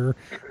letter,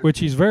 which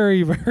he's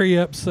very, very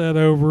upset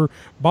over.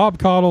 Bob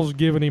Caudle's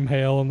giving him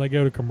hell, and they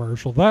go to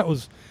commercial.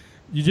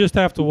 You just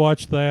have to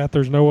watch that.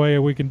 There's no way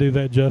we can do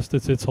that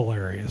justice. It's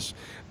hilarious.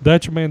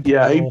 Dutch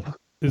Mantell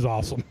is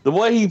awesome. The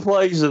way he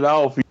plays it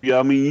off,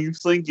 I mean, you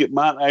think it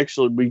might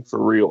actually be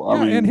for real.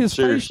 I mean, and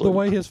seriously. the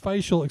way his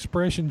facial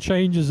expression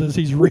changes as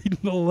he's reading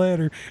the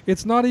letter,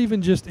 it's not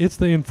even just, it's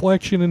the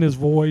inflection in his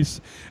voice,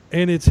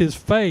 and it's his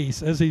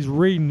face as he's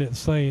reading it,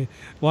 saying,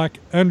 like,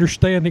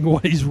 understanding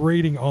what he's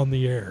reading on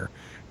the air,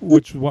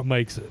 which is what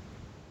makes it.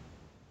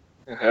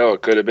 Hell,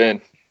 it could have been.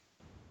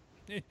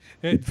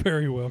 It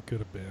very well could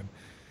have been.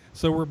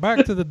 So we're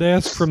back to the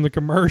desk from the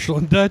commercial,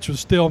 and Dutch was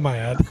still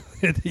mad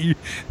that he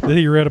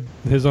read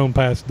his own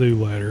past due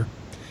letter.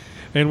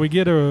 And we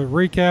get a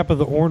recap of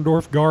the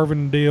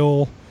Orndorff-Garvin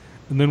deal,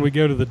 and then we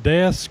go to the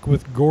desk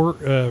with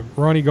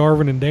Ronnie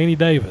Garvin and Danny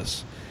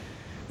Davis.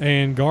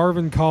 And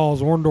Garvin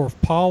calls Orndorff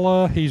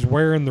Paula. He's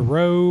wearing the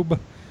robe,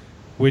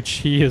 which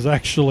he has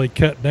actually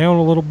cut down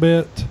a little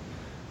bit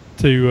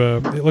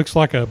to, it looks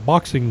like a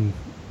boxing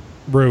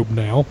robe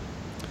now.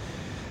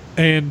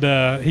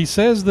 And he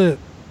says that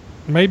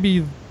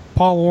maybe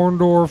Paul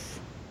Orndorff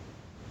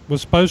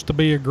was supposed to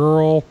be a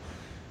girl,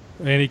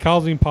 and he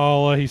calls him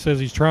Paula. He says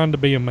he's trying to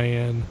be a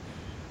man.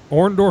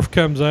 Orndorff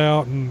comes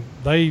out, and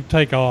they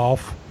take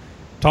off.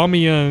 Tommy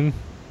Young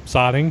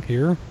sighting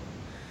here.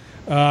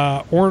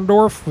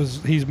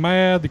 Orndorff he's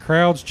mad. The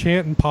crowd's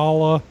chanting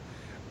Paula.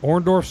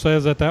 Orndorff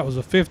says that was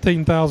a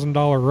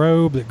 $15,000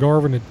 robe that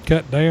Garvin had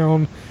cut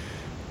down.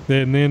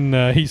 And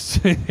then he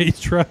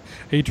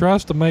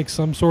tries to make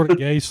some sort of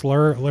gay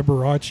slur at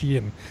Liberace,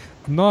 and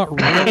I'm not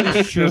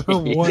really sure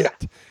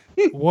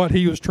what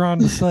he was trying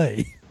to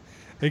say,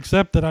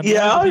 except that I know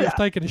that he was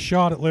taking a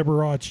shot at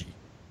Liberace.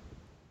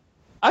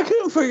 I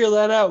couldn't figure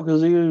that out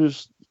because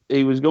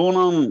he was going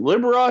on.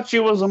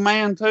 Liberace was a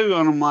man too,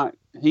 and I'm like,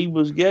 he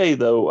was gay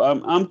though.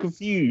 I'm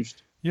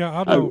confused. Yeah,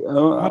 I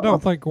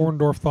don't think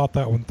Orndorff thought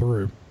that one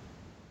through.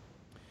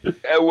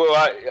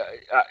 Well,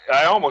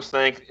 I almost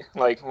think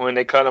like when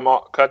they cut him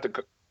off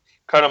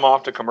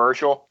the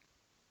commercial,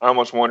 I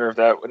almost wonder if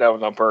that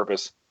was on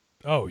purpose.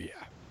 Oh yeah,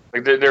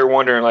 like they're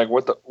wondering like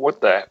what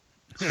the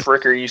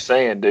frick are you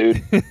saying,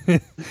 dude?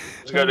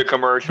 Let's go to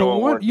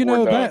commercial.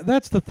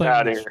 That's the thing.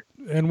 Out here.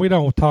 And we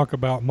don't talk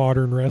about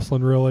modern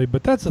wrestling really,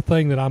 but that's the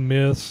thing that I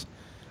miss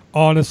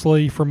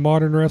honestly from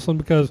modern wrestling,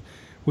 because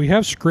we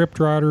have script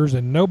writers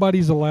and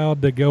nobody's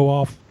allowed to go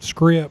off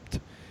script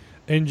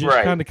and just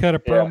kind of cut a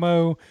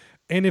promo.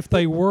 And if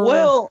they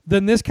were,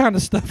 then this kind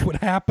of stuff would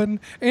happen,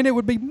 and it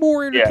would be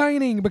more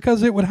entertaining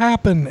because it would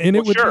happen, and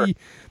it would be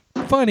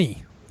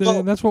funny.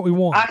 That's what we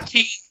want.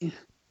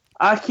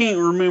 I can't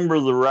remember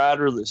the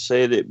writer that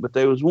said it, but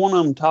there was one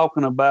of them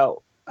talking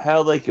about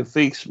how they could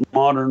fix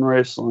modern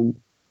wrestling,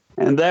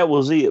 and that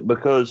was it.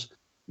 Because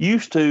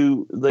used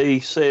to,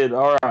 they said,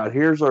 all right,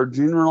 here's our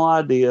general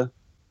idea,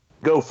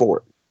 go for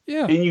it.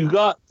 Yeah. And you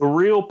got the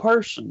real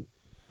person.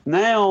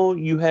 Now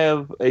you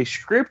have a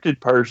scripted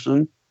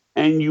person,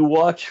 and you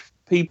watch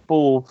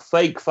people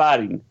fake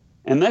fighting,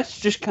 and that's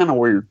just kind of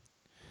weird.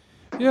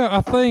 Yeah,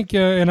 I think,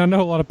 and I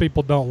know a lot of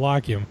people don't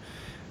like him,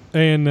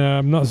 and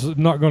I'm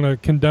not going to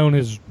condone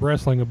his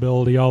wrestling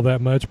ability all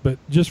that much, but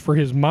just for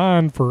his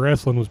mind for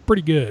wrestling was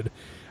pretty good.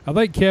 I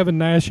think Kevin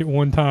Nash at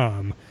one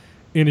time,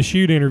 in a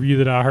shoot interview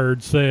that I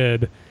heard,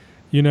 said,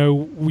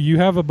 you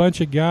have a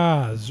bunch of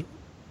guys,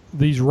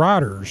 these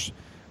writers,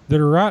 that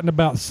are writing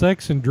about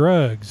sex and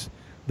drugs,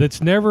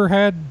 that's never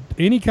had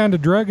any kind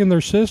of drug in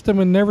their system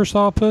and never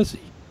saw a pussy.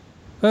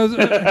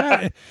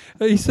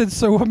 He said,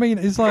 so, I mean,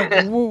 it's like,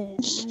 well,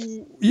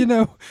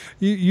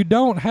 you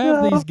don't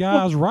have these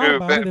guys write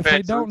about it if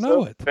they don't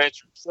know it.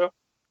 Vince Russo?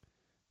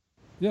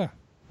 Yeah.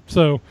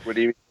 So. Would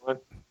he be one?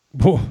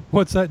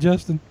 What's that,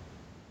 Justin?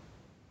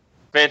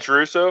 Vince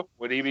Russo?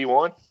 Would he be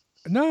one?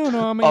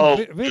 No, I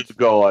mean,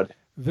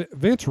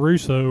 Vince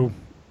Russo.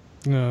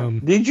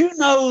 Did you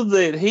know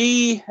that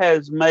he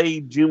has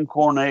made Jim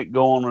Cornette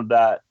go on a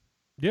diet?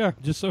 Yeah,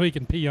 just so he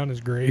can pee on his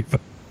grave.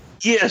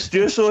 Yes,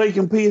 just so he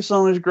can piss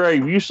on his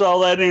grave. You saw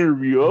that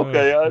interview.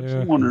 Okay, I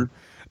just wondered.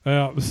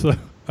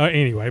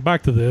 Anyway,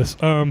 back to this.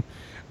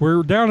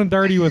 We're down and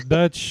dirty with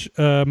Dutch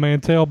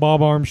Mantell,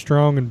 Bob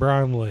Armstrong, and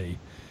Brian Lee.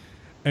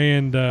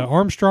 And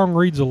Armstrong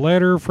reads a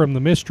letter from the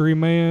mystery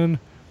man,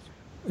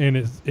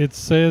 and it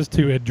says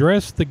to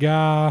address the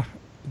guy,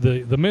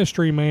 the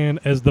mystery man,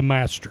 as the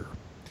master.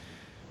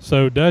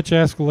 So Dutch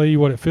asks Lee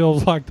what it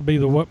feels like to be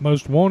the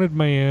most wanted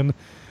man.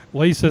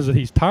 Lee says that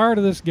he's tired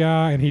of this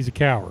guy and he's a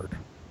coward.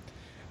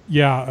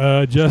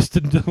 Yeah,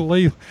 Justin,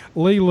 Lee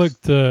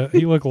looked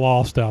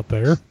lost out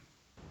there,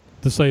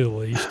 to say the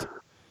least.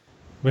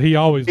 But he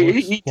always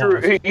looks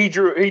lost. He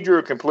drew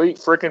a complete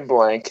freaking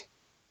blank.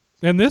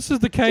 And this is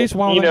the case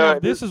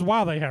this is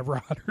why they have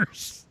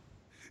writers.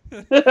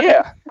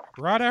 Yeah.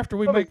 Right after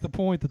we make the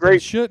point that they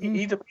shouldn't.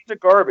 He's a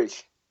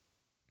garbage.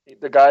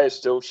 The guy is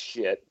still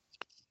shit.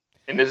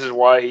 And this is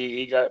why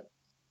he got,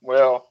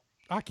 I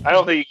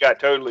don't think he got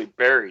totally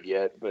buried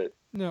yet, but.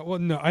 No,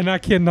 and I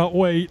cannot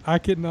wait.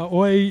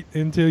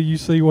 Until you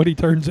see what he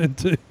turns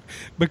into,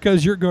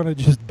 because you're going to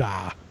just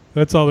die.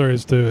 That's all there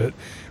is to it.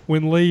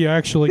 When Lee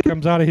actually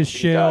comes out of his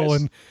shell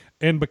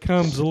and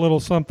becomes a little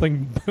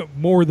something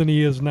more than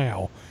he is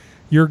now,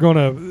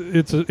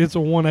 it's a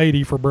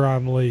 180 for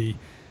Brian Lee.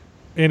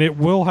 And it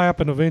will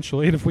happen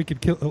eventually. And if we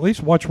could at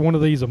least watch one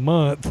of these a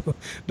month,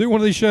 do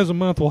one of these shows a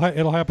month,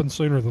 it'll happen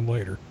sooner than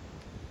later.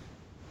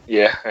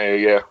 Yeah, there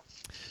you go.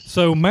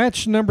 So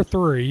match number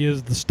 3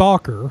 is the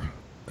Stalker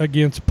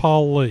against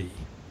Paul Lee.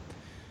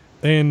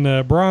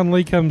 And Brian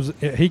Lee comes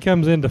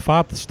in to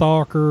fight the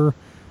Stalker.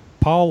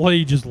 Paul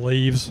Lee just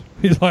leaves.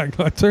 He's like,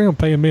 they're not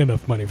paying me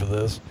enough money for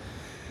this.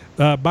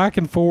 Back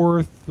and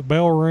forth, the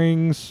bell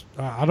rings.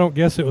 I don't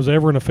guess it was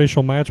ever an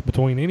official match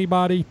between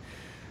anybody.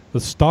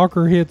 The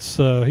Stalker hits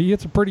a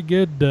pretty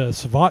good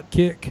savate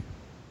kick.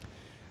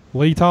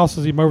 Lee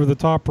tosses him over the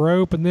top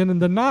rope, and then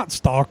the Night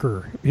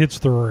Stalker hits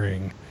the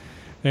ring.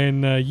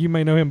 And you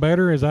may know him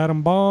better as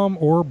Adam Baum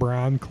or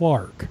Brian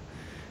Clark.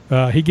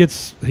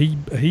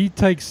 He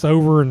takes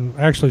over and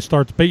actually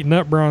starts beating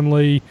up Brian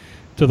Lee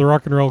to the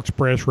Rock and Roll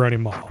Express, run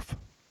him off.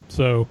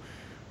 So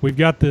we've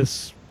got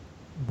this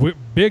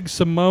big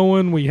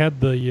Samoan. We had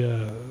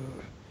the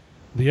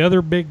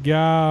other big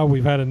guy.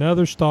 We've had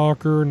another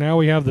Stalker. Now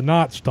we have the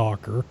Night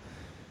Stalker.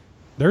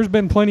 There's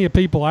been plenty of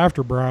people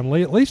after Brian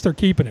Lee. At least they're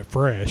keeping it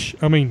fresh.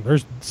 I mean,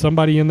 there's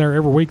somebody in there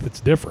every week that's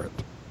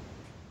different.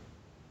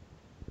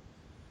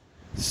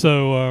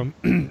 So,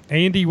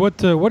 Andy, what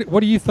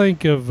do you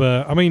think of?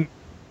 I mean,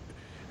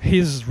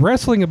 his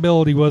wrestling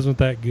ability wasn't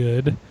that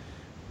good,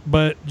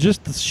 but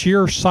just the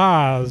sheer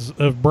size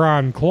of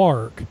Brian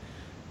Clark,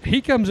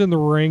 he comes in the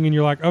ring and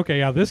you're like, okay,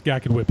 yeah, this guy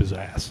could whip his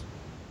ass.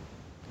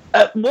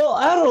 Well,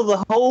 out of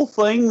the whole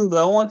thing,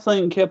 the only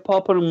thing that kept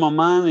popping in my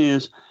mind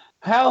is,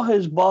 how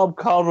has Bob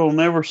Caudle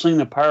never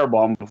seen a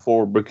powerbomb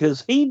before?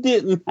 Because he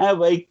didn't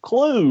have a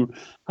clue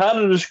how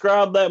to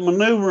describe that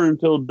maneuver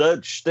until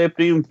Dutch stepped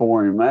in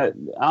for him. I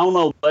don't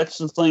know. That's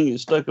the thing that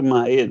stuck in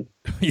my head.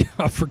 Yeah,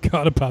 I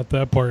forgot about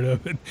that part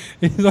of it.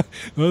 He's like,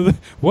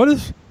 what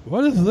is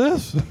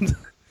this?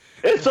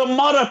 It's a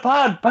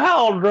modified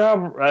pile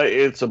driver.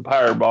 It's a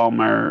powerbomb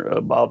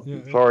there, Bob.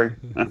 Yeah, Sorry.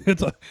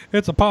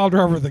 It's a pile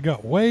driver that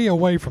got way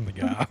away from the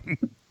guy.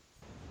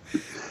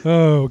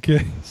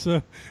 Okay,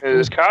 so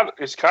is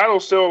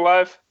Caudle still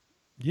alive?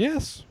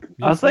 Yes,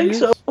 I think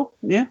so.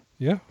 Yeah.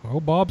 Yeah.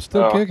 Oh, Bob's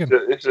still kicking.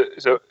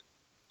 So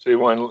he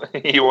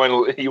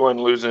wasn't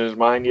losing his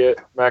mind yet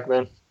back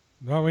then.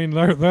 I mean,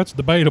 that's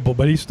debatable,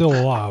 but he's still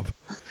alive.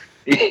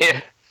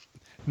 Yeah.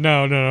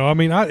 No. I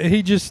mean,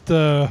 he just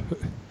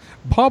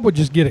Bob would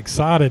just get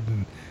excited,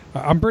 and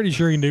I'm pretty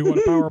sure he knew what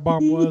a power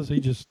bomb was.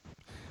 He's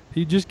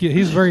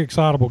a very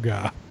excitable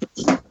guy.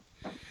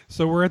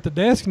 So we're at the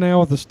desk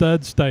now with the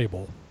stud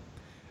stable.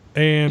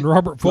 And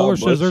Robert Fuller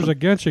says there's a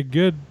bunch of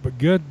good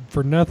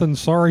for nothing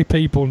sorry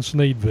people in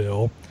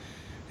Sneedville.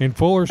 And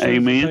Fuller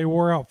says they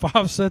wore out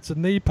 5 sets of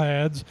knee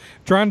pads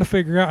trying to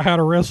figure out how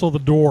to wrestle the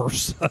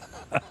dwarfs.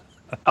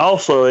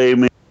 Also,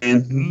 amen.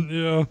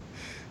 Yeah.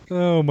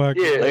 Oh, my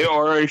God. Yeah, they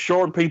are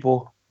short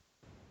people.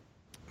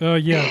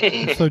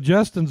 Yeah. So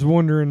Justin's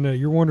wondering,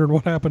 you're wondering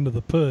what happened to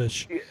the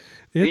push.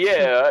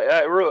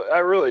 I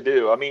really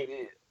do. I mean,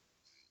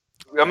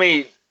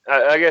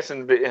 I guess I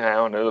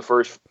don't know, the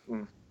first.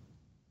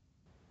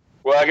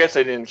 Well, I guess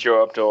they didn't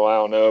show up till, I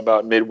don't know,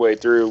 about midway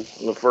through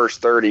the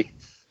first 30.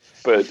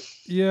 But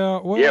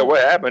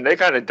what happened? They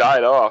kind of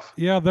died off.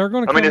 Yeah, they're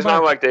going to. It's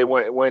not like they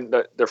went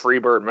the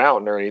Freebird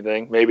Mountain or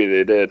anything. Maybe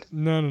they did.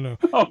 No.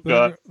 Oh,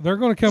 God. They're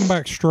going to come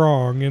back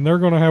strong, and they're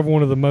going to have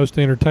one of the most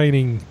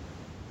entertaining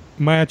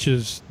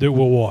matches that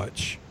we'll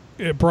watch.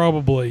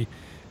 Probably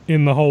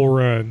in the whole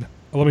run.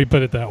 Let me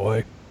put it that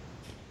way.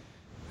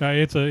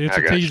 It's a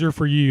teaser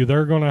for you.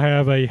 They're going to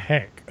have a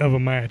heck of a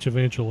match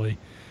eventually.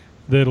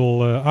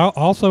 That'll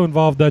also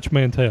involve Dutch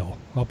Mantell.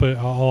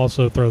 I'll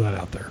also throw that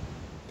out there.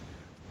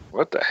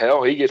 What the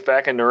hell? He gets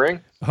back in the ring?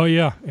 Oh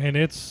yeah, and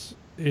it's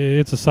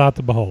a sight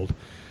to behold.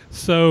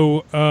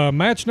 So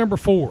match number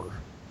 4,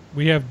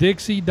 we have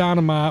Dixie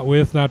Dynamite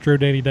with Nitro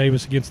Danny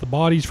Davis against the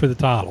Bodies for the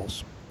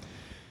titles,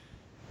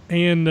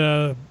 and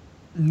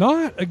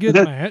not a good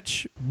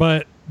match,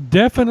 but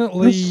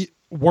definitely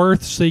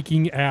worth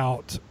seeking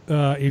out.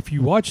 If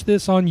you watch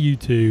this on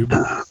YouTube,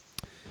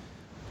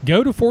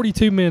 go to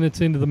 42 minutes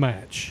into the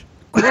match.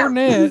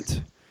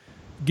 Cornette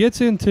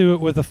gets into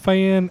it with a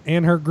fan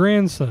and her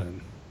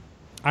grandson,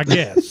 I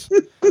guess.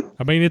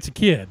 I mean, it's a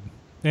kid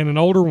and an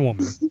older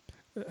woman.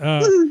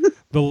 The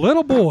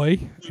little boy,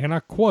 and I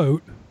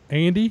quote,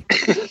 Andy,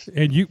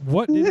 and you,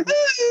 what did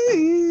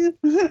the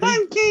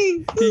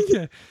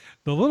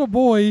little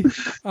boy,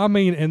 I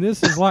mean, and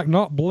this is like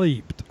not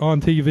bleeped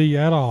on TV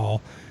at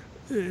all.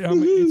 I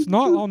mean, it's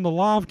not on the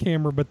live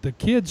camera, but the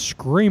kid's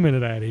screaming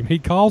it at him. He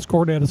calls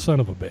Cornette a son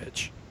of a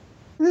bitch.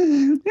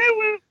 It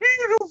was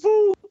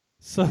beautiful.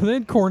 So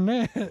then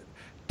Cornette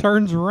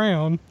turns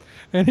around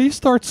and he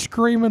starts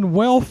screaming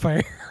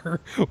welfare,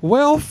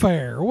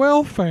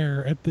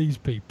 welfare at these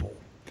people.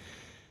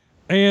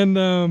 And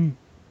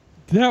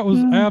that was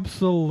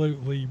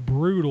absolutely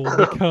brutal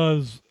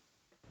because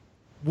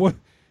the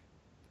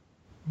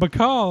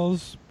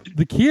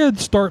kid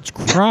starts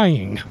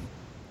crying.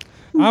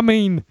 I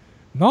mean,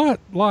 not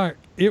like,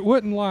 it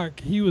wasn't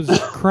like he was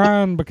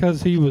crying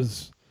because it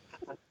was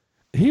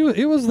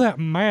that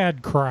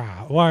mad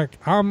cry, like,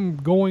 I'm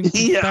going to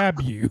stab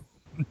you.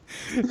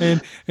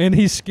 and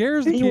he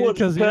scares the kid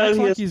because he acts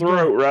like he's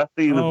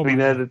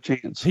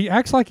he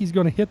acts like he's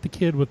going to hit the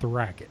kid with the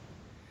racket.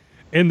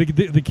 And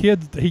the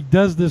kid, he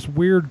does this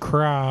weird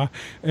cry,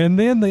 and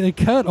then they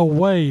cut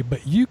away,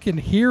 but you can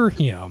hear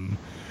him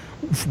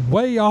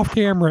way off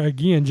camera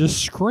again,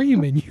 just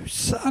screaming, "You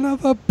son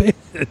of a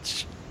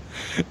bitch!"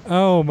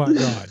 Oh my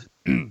God!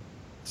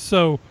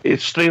 So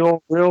it's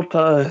still real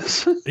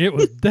tough. It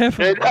was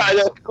definitely.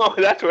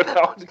 That's what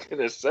I was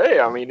gonna say.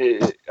 I mean,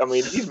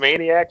 these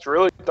maniacs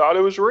really thought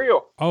it was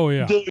real. Oh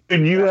yeah, dude,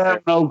 you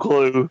have no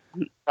clue.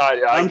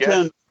 I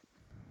guess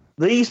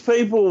these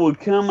people would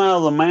come out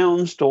of the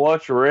mountains to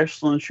watch a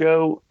wrestling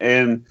show,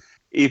 and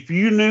if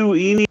you knew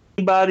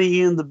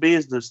anybody in the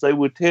business, they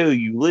would tell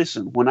you,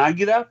 "Listen, when I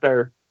get out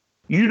there,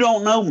 you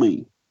don't know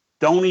me.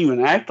 Don't even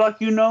act like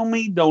you know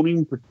me. Don't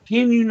even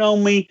pretend you know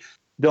me.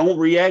 Don't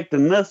react to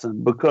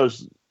nothing,"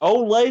 because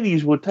old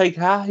ladies would take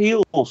high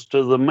heels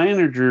to the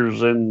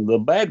managers and the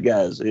bad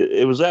guys.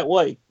 It was that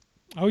way.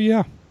 Oh,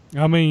 yeah.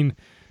 I mean,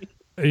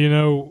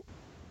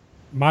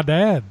 my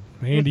dad,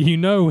 Andy, he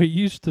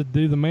used to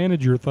do the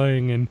manager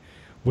thing, and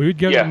we would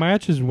go to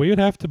matches, and we would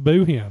have to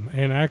boo him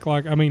and act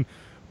like,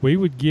 we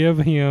would give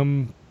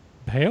him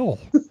hell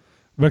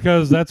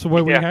because that's the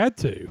way we had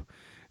to.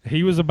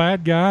 he was a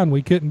bad guy, and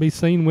we couldn't be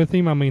seen with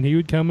him. I mean, he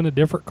would come in a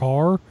different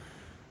car.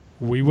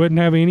 We wouldn't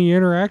have any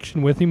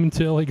interaction with him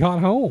until he got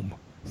home.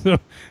 So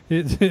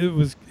it's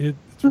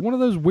one of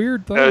those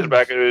weird things. That was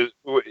back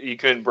you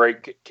couldn't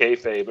break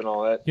kayfabe and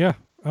all that. Yeah.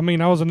 I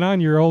mean, I was a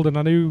 9-year-old, and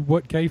I knew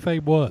what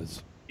kayfabe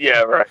was.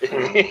 Yeah, right.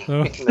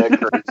 So. Isn't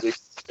that crazy?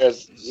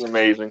 That's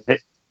amazing.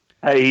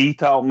 Hey, he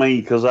taught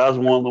me because I was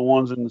one of the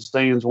ones in the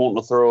stands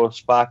wanting to throw a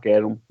spike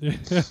at him.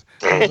 It's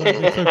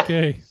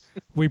okay.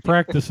 We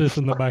practice this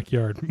in the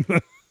backyard.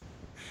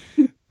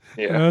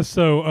 Yeah.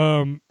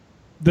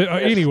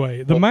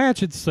 Anyway, the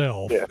match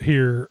itself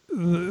here,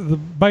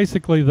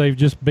 basically they've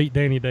just beat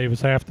Danny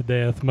Davis half to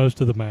death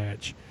most of the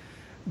match.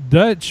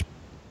 Dutch,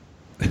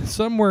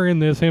 somewhere in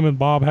this, him and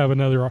Bob have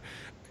another.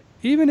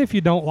 Even if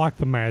you don't like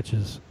the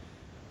matches,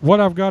 what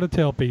I've got to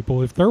tell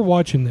people, if they're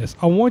watching this,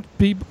 I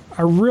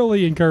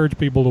really encourage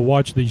people to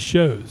watch these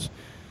shows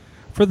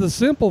for the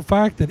simple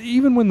fact that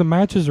even when the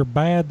matches are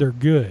bad, they're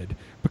good.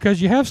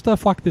 Because you have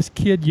stuff like this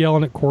kid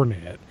yelling at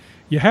Cornette.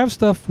 You have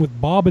stuff with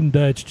Bob and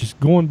Dutch just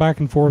going back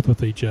and forth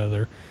with each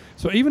other.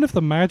 So even if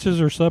the matches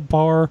are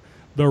subpar,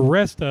 the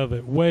rest of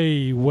it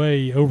way,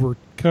 way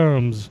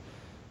overcomes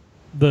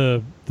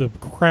the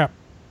crap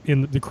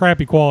in the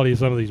crappy quality of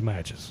some of these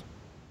matches.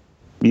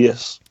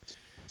 Yes.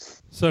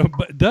 So,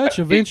 but Dutch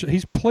eventually,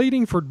 he's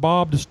pleading for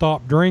Bob to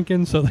stop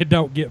drinking so they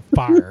don't get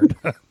fired.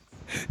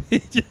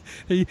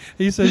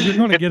 he says, "You're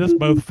going to get us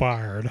both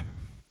fired."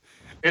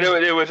 And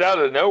it was out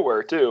of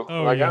nowhere too.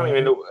 Oh, I don't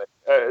even know.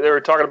 They were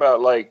talking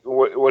about like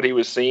what he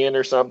was seeing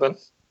or something.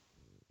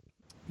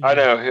 Yeah. I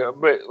know,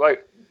 but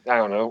like I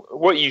don't know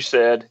what you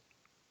said.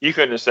 You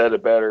couldn't have said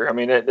it better. I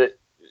mean that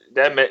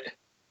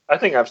I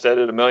think I've said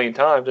it a million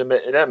times. And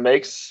that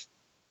makes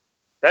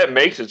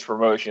its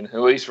promotion,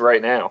 at least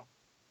right now,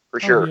 for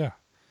sure. Yeah.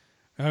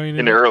 I mean,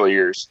 in the early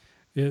years,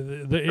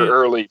 the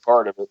early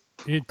part of it,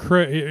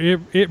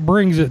 it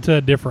brings it to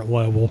a different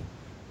level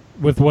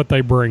with what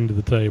they bring to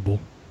the table.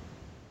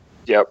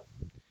 Yep.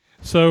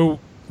 So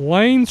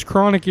Lane's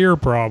chronic ear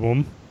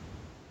problem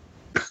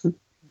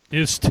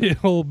is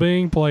still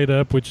being played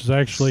up, which is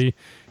actually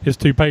his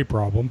toupee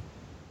problem.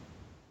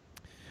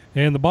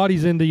 And the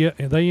Bodies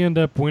they end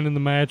up winning the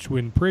match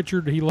when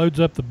Pritchard, he loads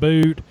up the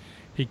boot,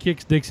 he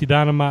kicks Dixie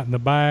Dynamite in the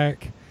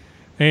back,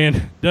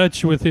 and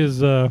Dutch with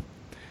his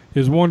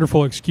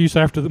wonderful excuse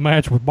after the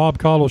match with Bob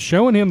Caudle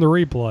showing him the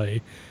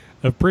replay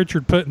of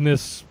Pritchard putting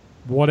this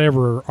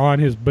whatever on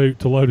his boot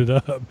to load it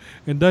up,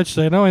 and Dutch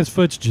saying, "Oh, his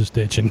foot's just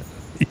itching."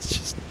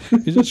 He's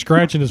just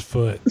scratching his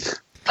foot.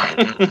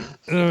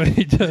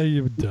 I tell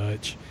you,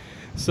 Dutch.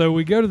 So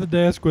we go to the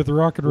desk with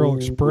Rock and Roll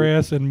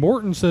Express, and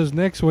Morton says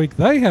next week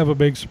they have a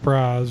big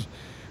surprise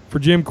for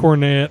Jim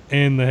Cornette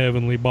and the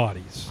Heavenly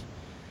Bodies.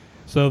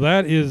 So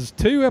that is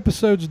 2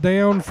 episodes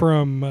down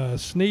from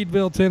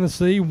Sneedville,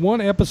 Tennessee.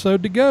 1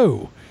 episode to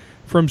go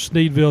from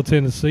Sneedville,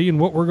 Tennessee. And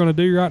what we're going to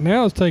do right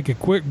now is take a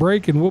quick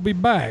break, and we'll be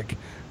back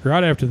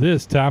right after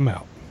this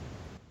timeout.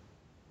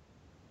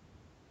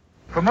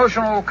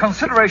 Promotional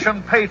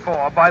consideration paid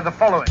for by the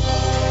following.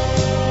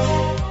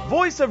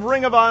 Voice of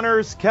Ring of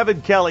Honor's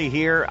Kevin Kelly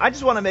here. I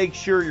just want to make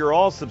sure you're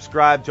all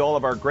subscribed to all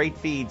of our great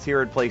feeds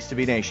here at Place to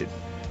Be Nation.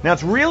 Now,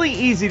 it's really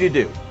easy to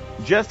do.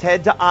 Just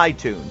head to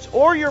iTunes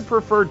or your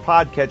preferred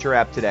podcatcher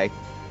app today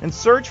and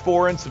search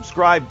for and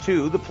subscribe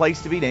to the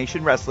Place to Be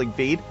Nation Wrestling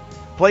feed,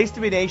 Place to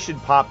Be Nation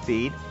Pop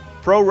feed,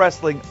 Pro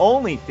Wrestling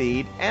Only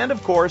feed, and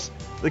of course,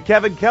 the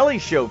Kevin Kelly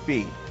Show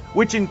feed,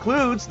 which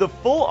includes the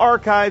full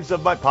archives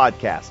of my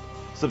podcast.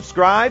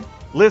 Subscribe,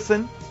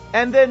 listen,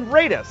 and then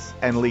rate us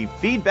and leave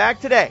feedback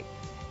today.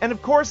 And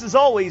of course, as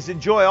always,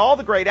 enjoy all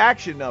the great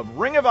action of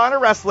Ring of Honor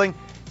Wrestling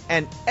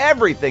and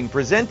everything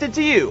presented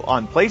to you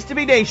on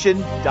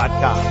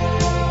PlaceToBeNation.com.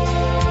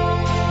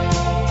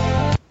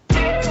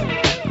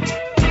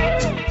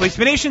 Place to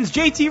Be Nation's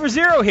JT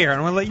Rozzero here, and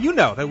I want to let you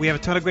know that we have a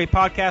ton of great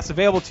podcasts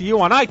available to you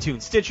on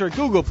iTunes, Stitcher,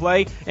 Google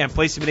Play, and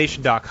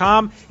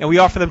PlaceToBeNation.com, and we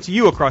offer them to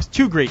you across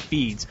 2 great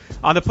feeds.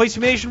 On the Place to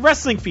Be Nation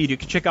Wrestling feed, you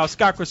can check out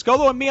Scott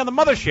Criscolo and me on the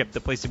Mothership,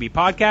 the Place to Be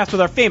podcast,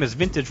 with our famous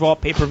Vintage Raw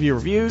pay-per-view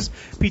reviews.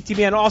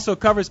 PTBN also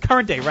covers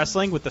current-day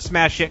wrestling with the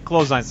smash hit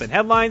Clotheslines and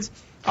Headlines,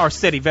 our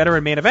steady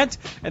veteran main event,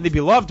 and the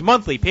beloved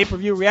monthly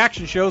pay-per-view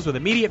reaction shows with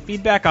immediate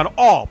feedback on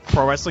all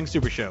Pro Wrestling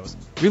Super Shows.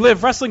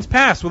 Relive wrestling's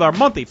past with our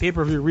monthly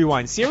pay-per-view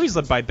rewind series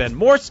led by Ben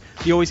Morse,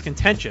 the always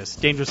contentious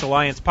Dangerous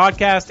Alliance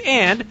podcast,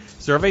 and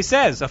Survey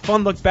Says, a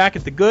fun look back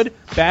at the good,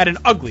 bad, and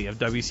ugly of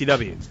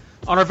WCW.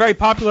 On our very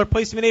popular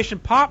Place to Be Nation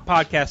Pop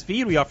podcast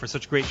feed, we offer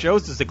such great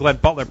shows as the Glenn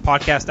Butler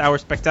Podcast Hour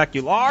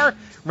Spectacular,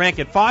 Rank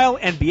and File,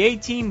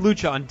 NBA Team,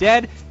 Lucha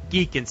Undead,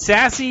 Geek and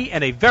Sassy,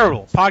 and a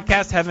veritable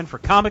podcast heaven for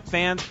comic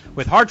fans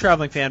with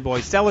hard-traveling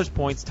fanboys, Sellers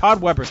Points,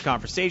 Todd Weber's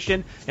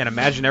Conversation, and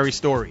Imaginary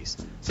Stories.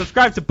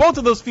 Subscribe to both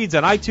of those feeds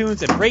on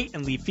iTunes and rate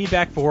and leave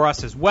feedback for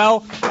us as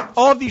well.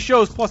 All of these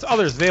shows plus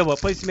others available at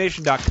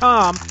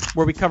PlaceToBeNation.com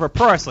where we cover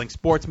pro wrestling,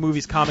 sports,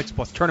 movies, comics,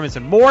 plus tournaments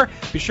and more.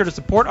 Be sure to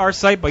support our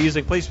site by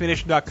using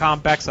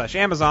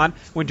PlaceToBeNation.com/Amazon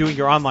when doing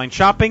your online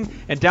shopping,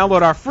 and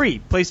download our free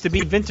Place to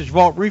Be Vintage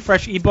Vault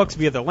Refresh ebooks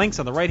via the links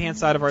on the right-hand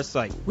side of our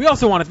site. We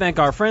also want to thank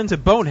our friends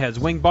at Boneheads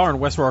Wing Bar in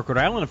West Warwick, Rhode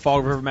Island, and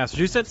Fall River,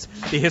 Massachusetts,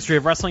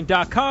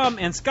 TheHistoryOfWrestling.com,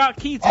 and Scott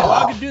Keats at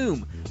Log of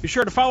Doom. Be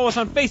sure to follow us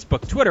on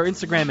Facebook, Twitter,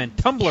 Instagram, and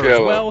Tumblr as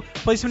well.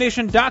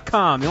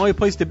 PlaceToBeNation.com, the only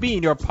place to be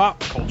in your pop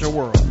culture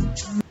world.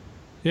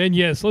 And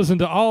yes, listen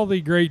to all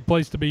the great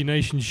Place to Be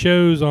Nation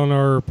shows on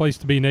our Place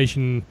to Be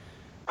Nation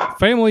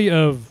family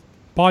of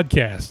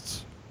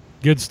podcasts.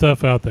 Good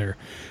stuff out there.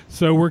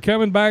 So we're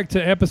coming back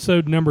to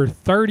episode number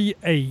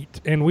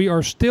 38, and we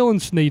are still in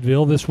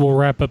Sneedville. This will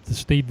wrap up the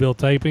Sneedville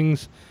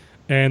tapings,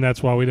 and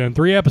that's why we've done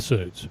 3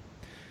 episodes.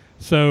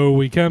 So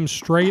we come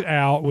straight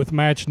out with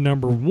match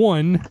number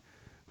 1,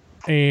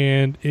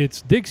 and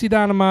it's Dixie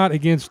Dynamite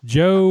against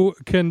Joe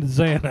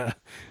Kazana,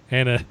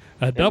 and a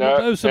double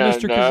dose of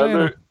Mr.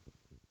 Kazana.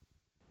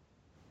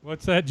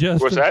 What's that,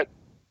 Justin? What's that?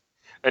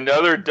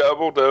 Another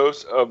double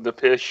dose of the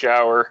piss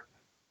shower.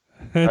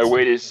 I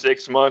waited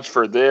 6 months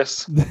for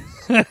this.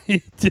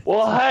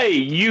 Well, hey,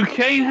 you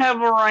can't have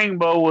a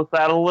rainbow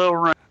without a little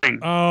rain.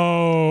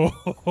 Oh,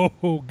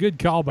 good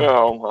callback.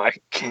 Oh, my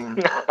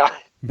God.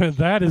 But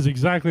that is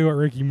exactly what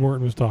Ricky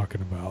Morton was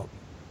talking about.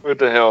 What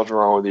the hell's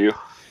wrong with you?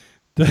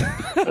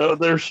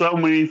 There's so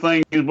many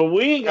things, but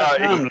we ain't got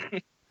time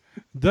to...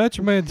 Dutch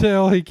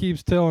Mantell, he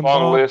keeps telling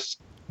Long list.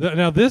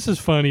 Now, this is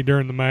funny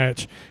during the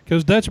match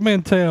because Dutch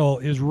Mantell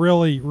is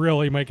really,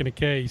 really making a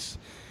case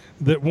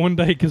that one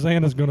day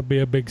Kazana's going to be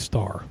a big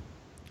star.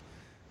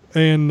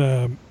 And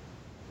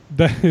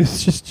that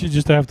is just, you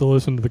just have to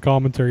listen to the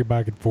commentary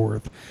back and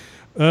forth.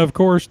 Of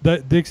course,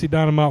 Dixie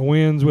Dynamite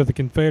wins with a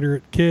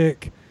Confederate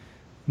kick.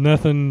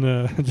 Nothing,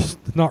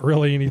 just not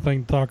really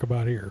anything to talk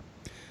about here.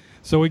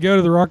 So we go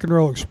to the Rock and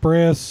Roll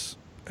Express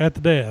at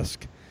the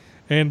desk,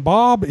 and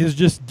Bob is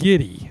just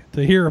giddy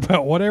to hear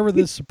about whatever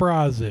this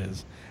surprise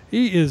is.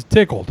 He is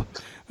tickled.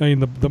 I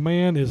mean, the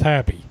man is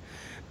happy.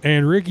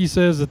 And Ricky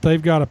says that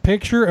they've got a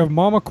picture of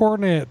Mama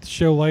Cornette to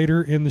show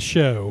later in the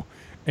show.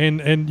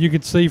 And you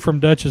can see from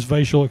Dutch's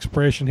facial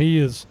expression,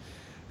 he's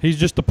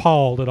just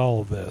appalled at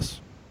all of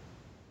this.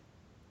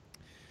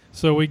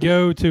 So we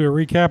go to a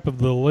recap of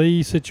the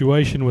Lee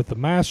situation with the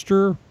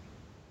Master.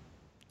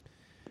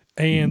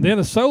 And then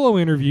a solo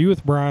interview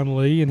with Brian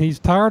Lee, and he's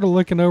tired of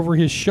looking over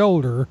his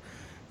shoulder.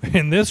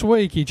 And this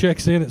week he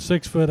checks in at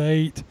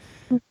 6'8"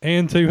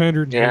 and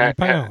 280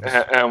 pounds.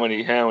 How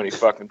many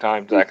fucking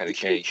times is that going to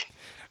change?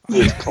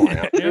 This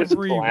clown.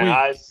 Every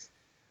week.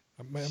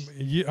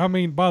 I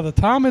mean, by the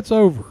time it's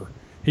over,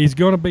 he's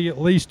going to be at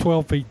least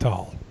 12 feet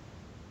tall.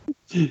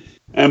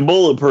 And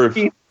bulletproof.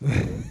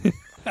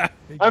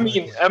 I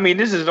mean,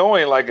 this is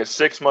only like a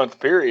 6-month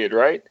period,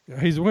 right?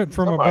 He's went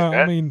from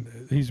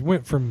he's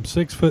went from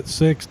 6'6" to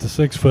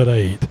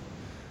 6'8",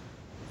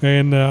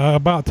 and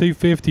about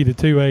 250 to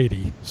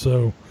 280.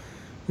 So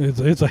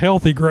it's a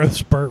healthy growth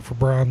spurt for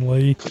Brian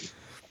Lee.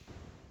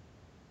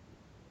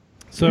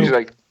 So he's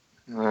like,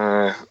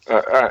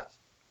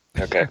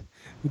 okay.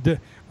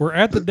 We're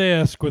at the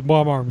desk with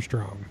Bob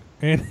Armstrong,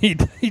 and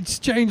he's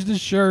changed his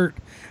shirt,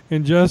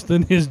 and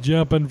Justin is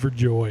jumping for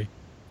joy.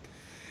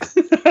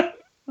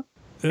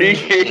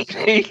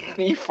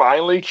 He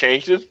finally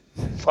changed his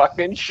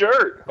fucking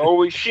shirt.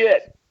 Holy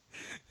shit.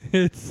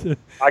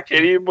 I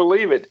can't even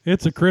believe it.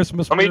 It's a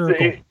Christmas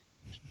miracle.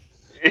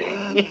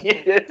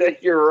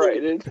 You're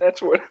right.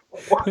 That's what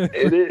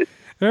it is.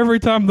 Every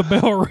time the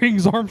bell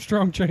rings,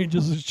 Armstrong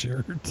changes his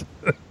shirt.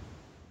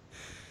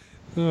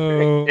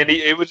 And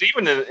it was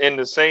even in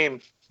the same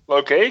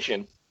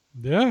location.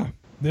 Yeah.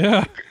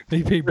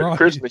 He brought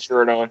Christmas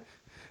shirt on.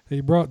 He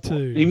brought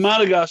 2. He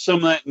might have got some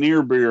of that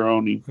near beer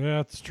on him. Yeah,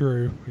 that's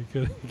true.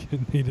 He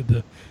needed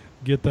to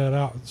get that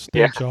out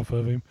stench off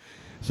of him.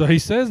 So he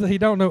says that he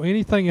don't know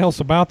anything else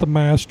about the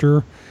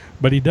Master,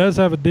 but he does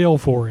have a deal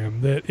for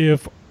him that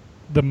if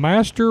the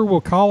Master will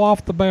call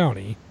off the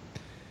bounty,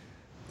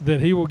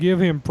 that he will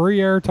give him free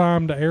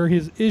airtime to air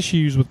his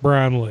issues with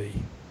Brian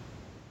Lee.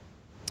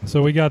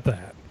 So we got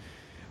that.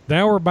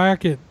 Now we're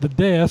back at the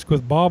desk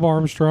with Bob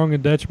Armstrong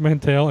and Dutch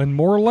Mantell and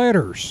more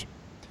letters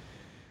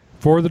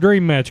for the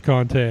Dream Match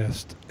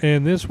contest.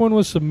 And this one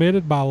was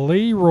submitted by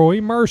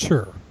Leroy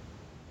Mercer.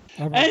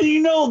 And,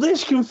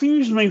 this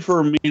confused me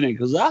for a minute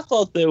because I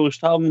thought they was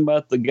talking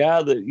about the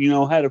guy that,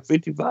 had a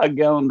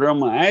 55-gallon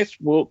drum of ass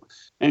whoop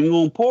and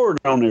going to pour it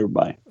on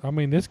everybody. I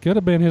mean, this could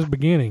have been his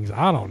beginnings.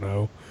 I don't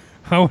know.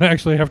 I would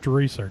actually have to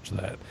research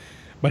that.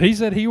 But he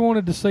said he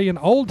wanted to see an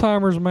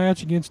old-timers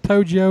match against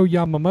Tojo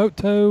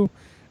Yamamoto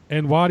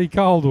and Waddy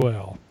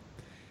Caldwell.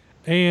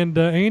 And,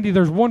 Andy,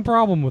 there's one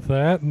problem with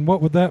that, and what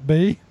would that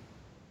be?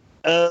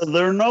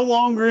 They're no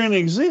longer in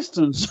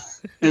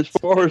existence, as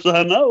far as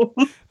I know.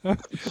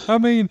 I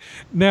mean,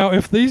 now,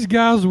 if these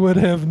guys would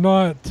have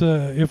not,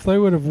 if they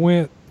would have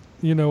went,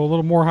 a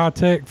little more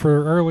high-tech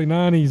for early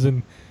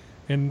 90s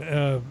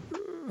and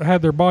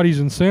had their bodies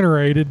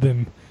incinerated,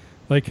 then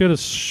they could have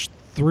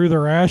threw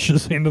their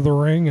ashes into the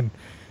ring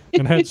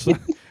and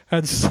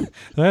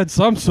had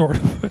some sort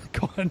of a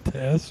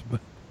contest,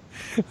 but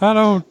I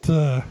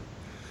don't.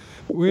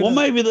 Well,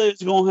 maybe they're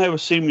going to have a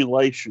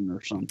simulation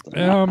or something.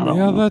 I don't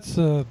know.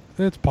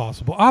 That's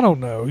possible. I don't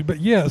know,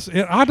 but yes,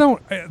 I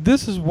don't.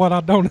 This is what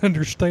I don't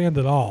understand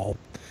at all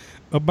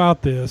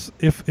about this.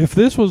 If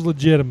this was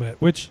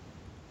legitimate, which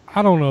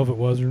I don't know if it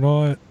was or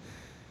not,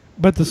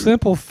 but the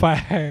simple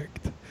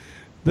fact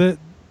that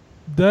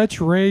Dutch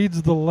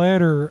reads the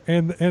letter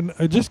and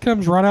it just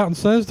comes right out and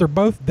says they're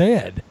both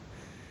dead,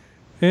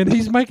 and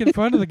he's making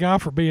fun of the guy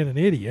for being an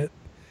idiot.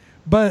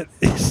 But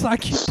it's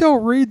like you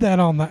don't read that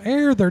on the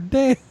air. They're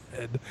dead.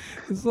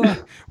 It's like,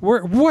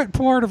 what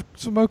part of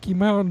Smoky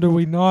Mountain do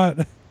we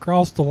not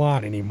cross the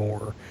line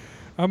anymore?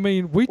 I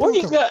mean,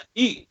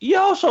 you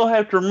also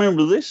have to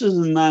remember this is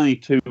in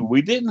 '92.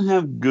 We didn't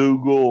have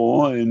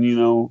Google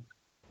and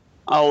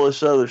all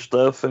this other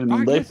stuff,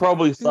 and they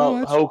probably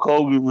thought Hulk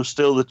Hogan was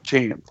still the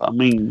champ. I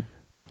mean,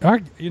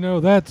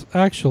 that's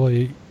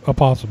actually a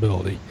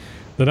possibility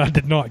that I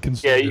did not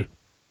consider.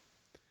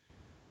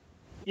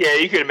 Yeah,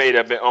 you could have made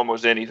up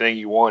almost anything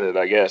you wanted,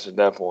 I guess, at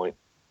that point.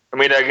 I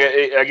mean,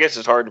 I guess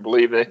it's hard to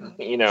believe that,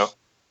 the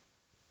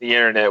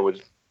internet was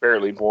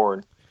fairly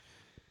born.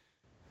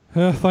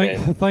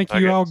 Thank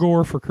you, Al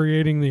Gore, for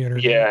creating the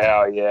internet.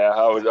 Yeah.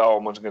 I was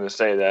almost going to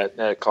say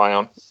that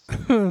clown.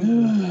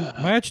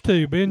 Match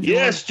 2, Ben Jordan.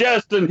 Yes,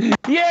 Justin.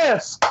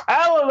 Yes.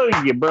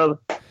 Hallelujah, brother.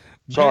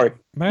 Sorry.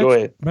 Go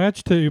ahead.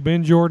 Match 2,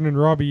 Ben Jordan and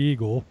Robbie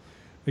Eagle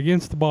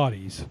against the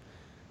Bodies.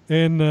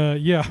 And,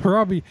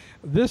 Robbie,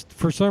 this,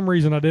 for some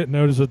reason, I didn't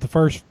notice it the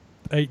first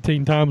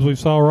 18 times we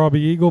saw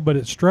Robbie Eagle, but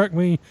it struck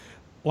me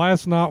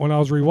last night when I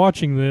was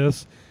rewatching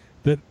this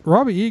that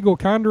Robbie Eagle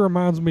kind of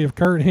reminds me of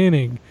Kurt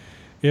Hennig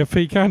if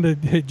he kind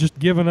of had just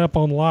given up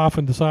on life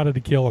and decided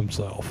to kill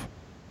himself.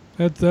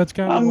 That's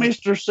kind of... I'm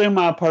Mr.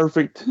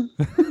 Semi-Perfect.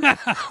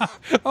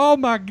 Oh,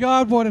 my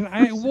God,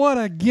 what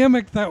a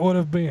gimmick that would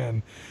have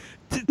been.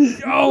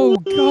 Oh,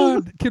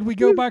 God, could we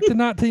go back to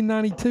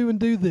 1992 and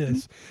do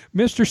this?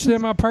 Mr.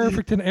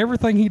 Semi-Perfect, and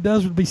everything he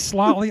does would be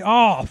slightly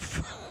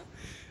off.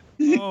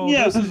 Oh,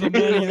 yeah,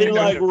 he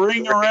like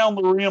ring around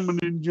the rim and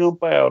then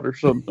jump out or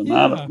something.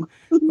 Yeah. I don't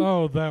know.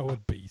 Oh, that would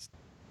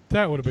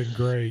have been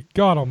great.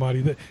 God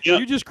Almighty,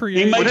 you just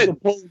created.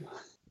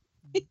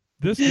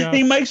 This guy.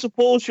 He makes a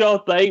pull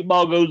shot, the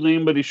 8-ball goes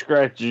in, but he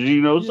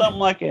scratches. Something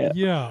like that.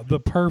 Yeah, the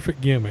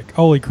perfect gimmick.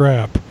 Holy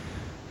crap!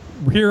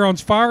 Here on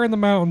Fire in the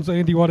Mountains,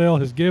 Andy Waddell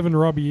has given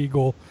Robbie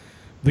Eagle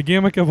the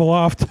gimmick of a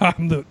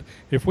lifetime that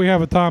if we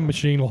have a time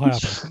machine will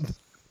happen.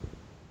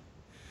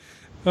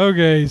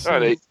 Okay.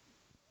 So.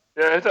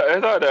 I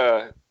thought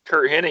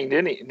Kurt Hennig,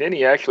 didn't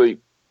he actually,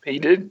 he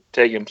did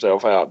take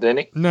himself out, didn't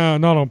he? No,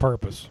 not on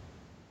purpose.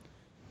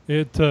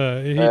 He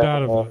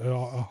died of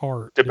a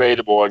heart.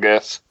 Debatable, I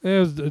guess. It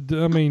was,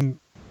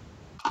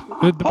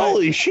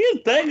 holy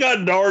shit, that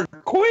got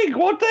dark quick.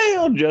 What the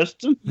hell,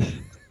 Justin?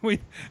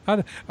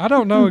 I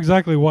don't know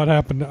exactly what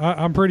happened.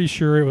 I'm pretty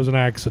sure it was an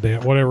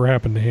accident. Whatever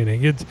happened to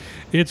Hennig,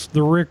 it's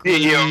the Rick.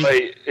 He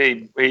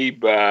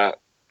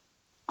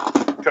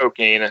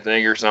cocaine, I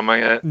think, or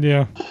something like that.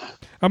 Yeah,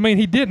 I mean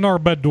he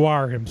didn't Bud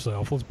Dwyer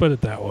himself. Let's put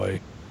it that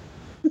way.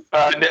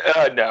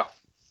 No.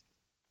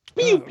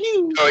 Pew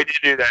pew. No, he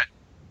didn't do that.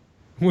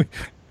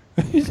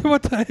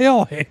 What the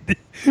hell, Andy?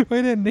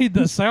 We didn't need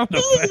the sound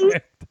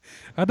effect.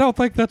 I don't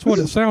think that's what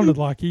it sounded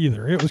like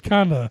either. It was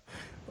kind of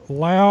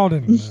loud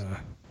and.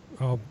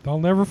 I'll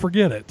never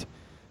forget it.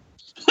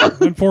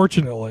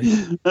 Unfortunately.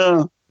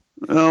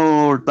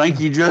 Thank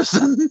you,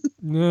 Justin.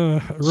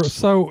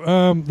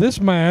 So this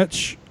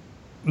match,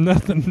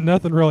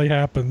 nothing really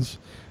happens.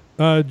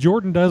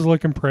 Jordan does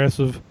look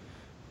impressive.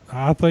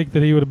 I think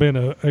that he would have been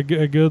a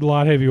good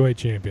light heavyweight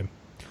champion.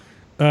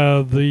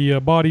 The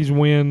Bodies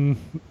win.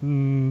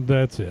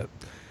 That's it.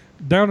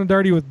 Down and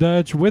dirty with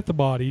Dutch with the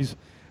Bodies.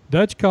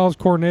 Dutch calls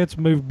Cornette's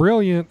move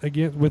brilliant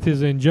with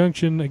his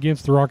injunction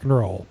against the Rock and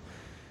Roll.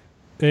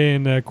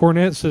 And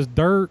Cornette says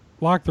Dirt,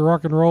 like the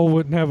Rock and Roll,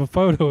 wouldn't have a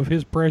photo of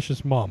his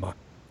precious mama.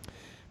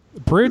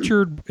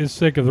 Pritchard is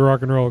sick of the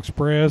Rock and Roll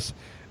Express,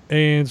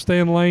 and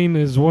Stan Lane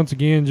is once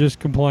again just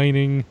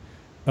complaining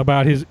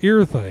about his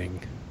ear thing.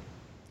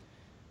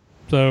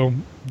 So,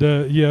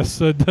 Dutch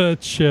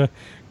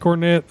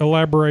Cornette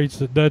elaborates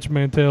that Dutch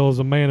Mantell is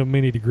a man of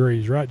many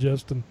degrees, right,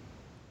 Justin?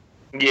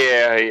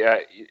 Yeah,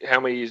 how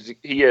many?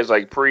 He has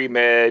like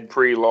pre-med,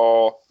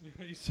 pre-law.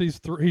 He's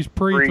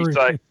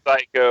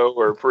pre-psycho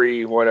or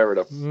pre-whatever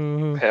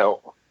the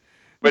hell.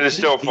 But it's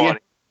still funny.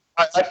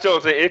 Yeah. I still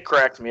think it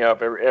cracks me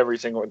up every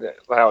single day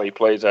how he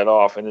plays that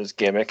off in his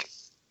gimmick.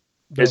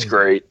 It's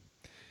great.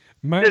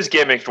 His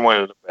gimmick's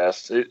one of the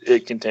best.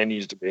 It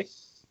continues to be.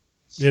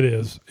 It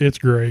is. It's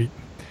great.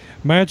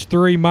 Match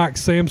 3, Mike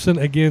Sampson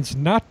against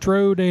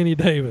Nitro Danny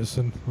Davis.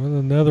 And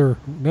another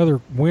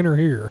winner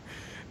here.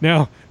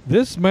 Now,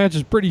 this match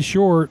is pretty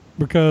short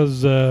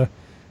because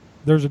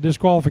there's a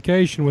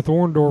disqualification with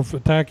Orndorff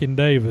attacking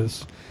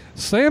Davis.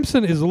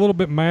 Sampson is a little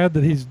bit mad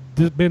that he's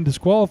been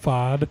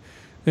disqualified,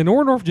 and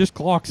Orndorff just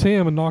clocks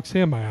him and knocks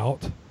him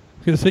out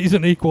because he's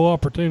an equal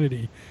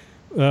opportunity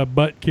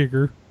butt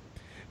kicker.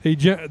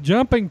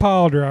 Jumping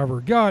pile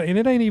driver. God, and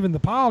it ain't even the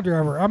pile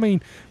driver. I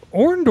mean,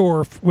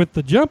 Orndorff with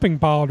the jumping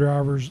pile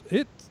drivers,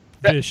 it's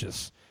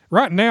vicious.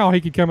 Right now,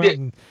 he could come out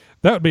and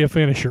that would be a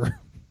finisher.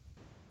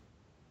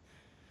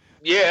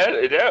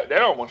 Yeah,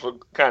 that almost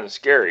looked kind of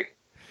scary.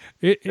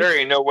 There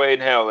ain't no way in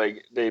hell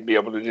they'd be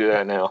able to do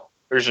that now.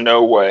 There's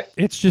no way.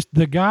 It's just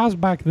the guys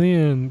back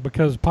then,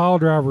 because pile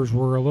drivers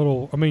were a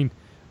little, I mean,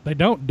 they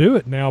don't do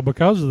it now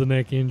because of the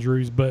neck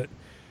injuries, but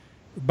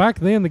back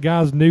then the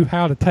guys knew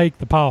how to take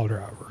the pile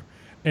driver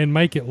and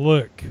make it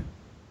look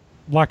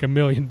like $1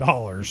 million.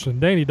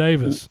 And Danny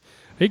Davis,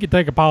 he could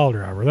take a pile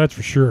driver, that's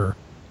for sure.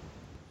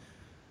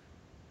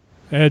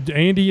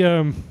 Andy,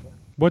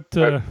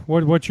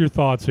 what's your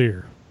thoughts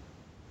here?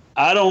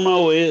 I don't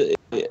know.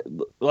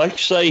 Like you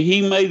say,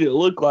 he made it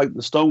look like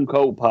the Stone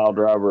Cold pile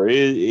driver.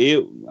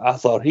 I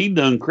thought he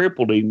done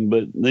crippled him,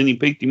 but then he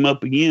picked him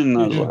up again, and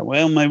I was like,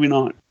 well, maybe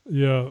not.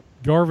 Yeah,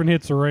 Garvin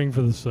hits the ring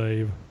for the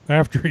save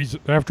after he's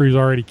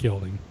already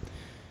killed him.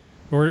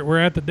 We're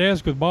at the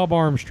desk with Bob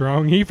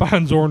Armstrong. He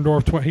finds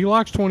Orndorff. He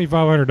likes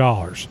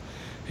 $2,500.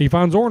 He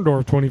finds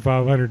Orndorff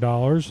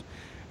 $2,500,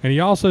 and he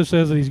also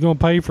says that he's going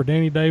to pay for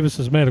Danny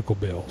Davis's medical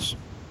bills.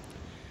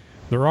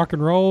 The rock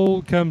and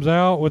roll comes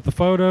out with the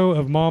photo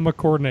of Mama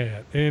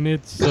Cornette, and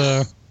it's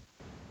a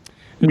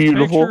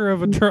picture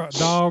of a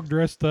dog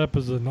dressed up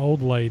as an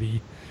old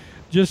lady,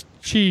 just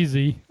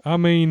cheesy. I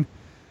mean,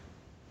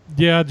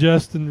 yeah,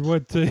 Justin,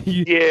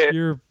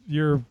 you're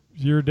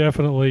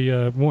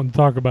definitely wanting to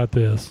talk about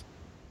this.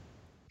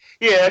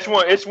 Yeah,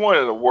 it's one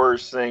of the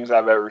worst things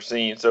I've ever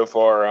seen so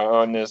far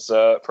on this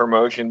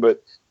promotion,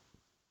 but.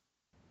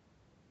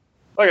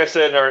 Like I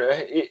said,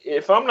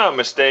 if I'm not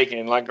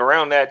mistaken, like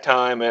around that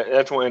time,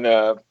 that's when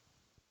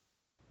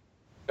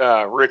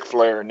Ric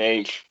Flair and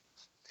H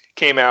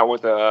came out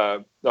with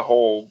the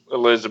whole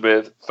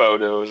Elizabeth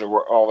photos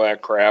or all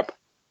that crap.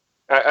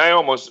 I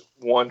almost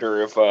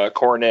wonder if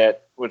Cornette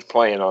was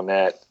playing on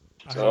that.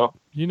 So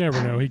you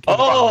never know.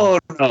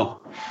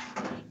 No.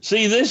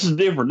 See, this is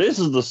different. This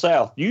is the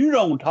South. You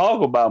don't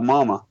talk about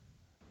Mama.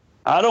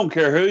 I don't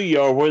care who you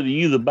are, whether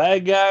you the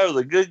bad guy or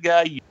the good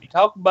guy. You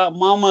talk about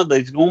Mama,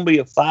 there's going to be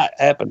a fight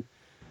happen.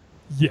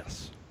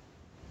 Yes.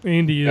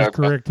 Andy is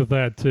correct with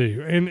that,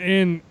 too.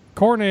 And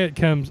Cornette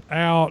comes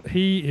out.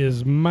 He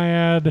is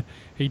mad.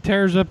 He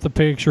tears up the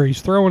picture.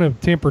 He's throwing a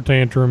temper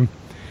tantrum.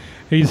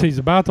 He's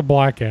about to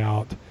black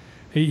out.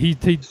 He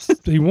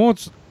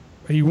wants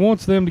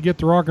them to get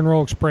the Rock and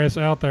Roll Express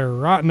out there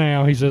right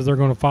now. He says they're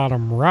going to fight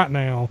them right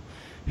now.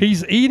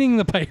 He's eating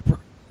the paper.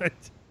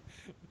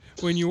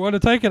 When you want to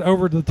take it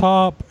over the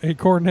top,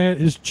 Cornette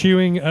is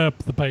chewing up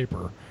the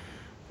paper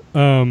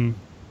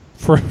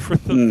for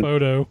the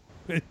photo.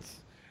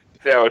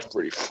 That was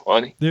pretty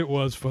funny. It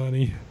was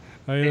funny.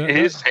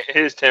 His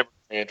temper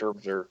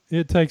tantrums are...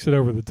 It takes it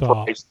over the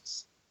top.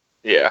 Priceless.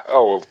 Yeah.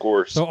 Oh, of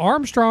course. So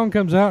Armstrong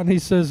comes out and he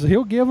says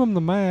he'll give him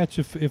the match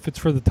if it's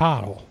for the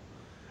title.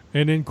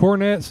 And then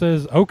Cornette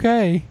says,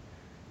 okay,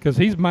 because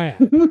he's mad.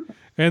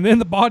 And then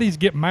the bodies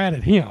get mad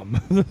at him.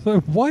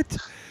 What?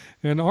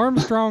 And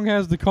Armstrong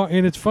has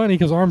and it's funny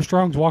because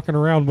Armstrong's walking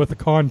around with a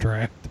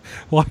contract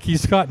like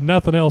he's got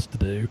nothing else to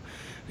do.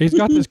 He's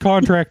got this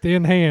contract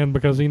in hand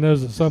because he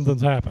knows that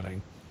something's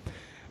happening.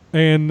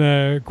 And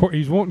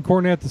he's wanting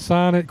Cornette to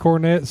sign it.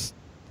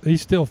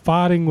 He's still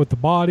fighting with the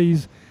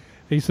bodies.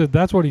 He said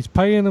that's what he's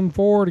paying them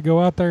for, to go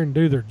out there and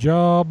do their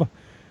job.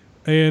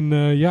 And,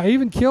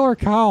 even Killer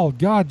Kyle.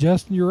 God,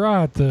 Justin, you're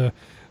right. The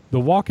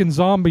walking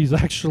zombies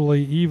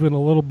actually even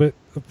a little bit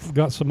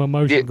got some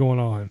emotion going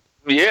on.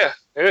 Yeah.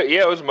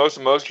 Yeah, it was the most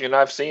emotion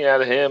I've seen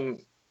out of him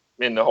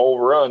in the whole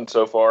run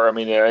so far. I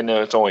mean, I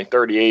know it's only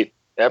 38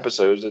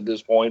 episodes at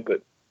this point,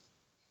 but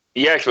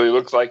he actually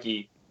looks like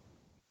he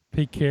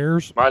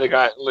cares. Might have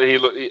got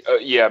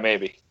yeah,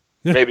 maybe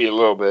maybe a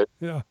little bit.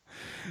 Yeah.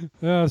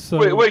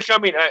 So which I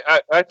mean,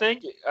 I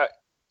think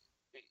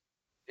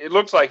it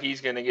looks like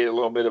he's going to get a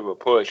little bit of a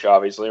push,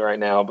 obviously, right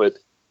now. But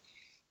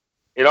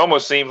it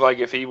almost seems like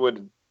if he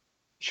would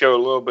show a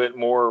little bit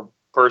more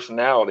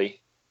personality.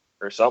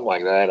 Or something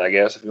like that, I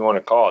guess, if you want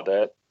to call it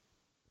that.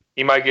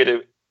 He might be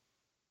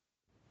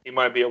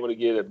able to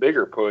get a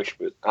bigger push,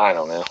 but I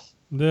don't know.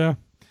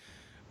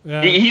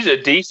 Yeah. He's a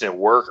decent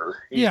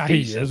worker. He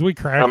is. We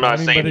crack. I'm not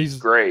saying he's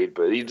great,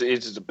 but he's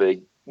just a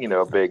big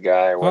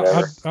guy or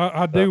whatever.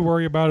 I do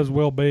worry about his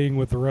well-being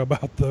with the rub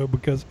out, though,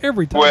 because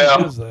every time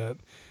he does that,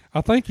 I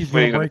think he's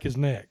going to break his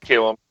neck.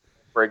 Kill him.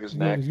 Break his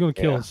neck. He's going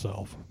to kill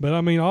himself. But, I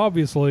mean,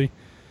 obviously...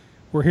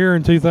 We're here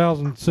in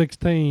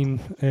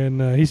 2016,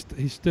 and he's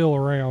still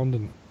around,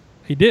 and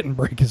he didn't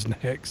break his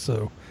neck,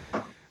 so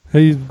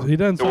he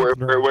done something.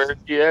 Where is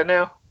he at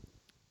now?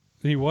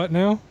 He what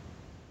now?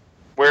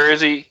 Where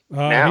is he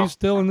now? He's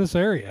still in this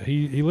area.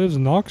 He lives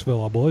in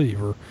Knoxville, I believe,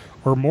 or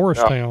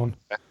Morristown.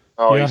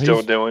 Oh, he's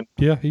still doing?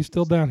 Yeah, he's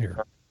still down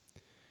here.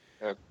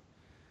 Okay.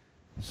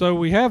 So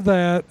we have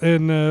that,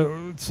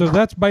 and so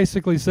that's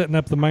basically setting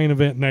up the main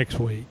event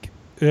next week.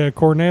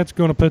 Cornette's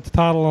going to put the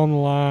title on the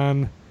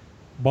line.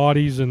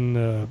 Bodies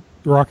and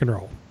rock and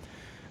roll.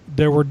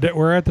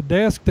 We're at the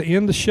desk to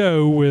end the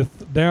show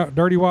with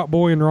Dirty White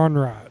Boy and Ron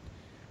Wright.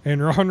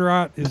 And Ron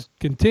Wright is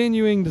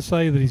continuing to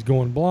say that he's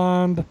going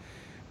blind.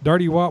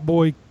 Dirty White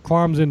Boy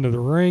climbs into the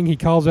ring. He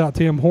calls out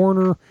Tim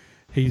Horner.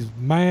 He's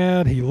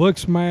mad. He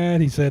looks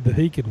mad. He said that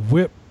he could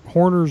whip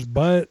Horner's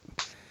butt.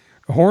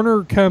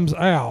 Horner comes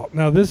out.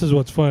 Now, this is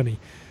what's funny,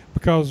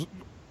 because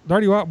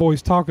Dirty White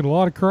Boy's talking a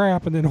lot of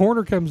crap, and then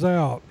Horner comes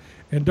out,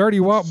 and Dirty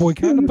White Boy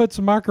kind of puts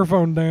the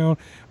microphone down,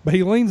 but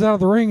he leans out of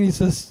the ring,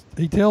 and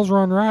he tells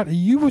Ron Wright,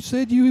 you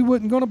said he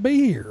wasn't going to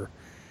be here.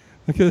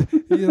 Because,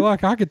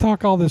 like, I could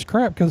talk all this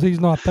crap because he's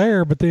not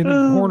there, but then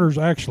Horner's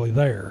actually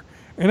there.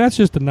 And that's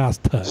just a nice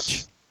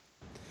touch.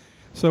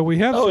 So we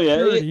have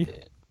security. Yeah.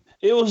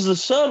 It was the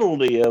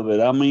subtlety of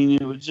it. I mean,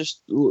 it was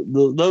just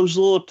those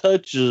little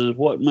touches is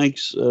what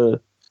makes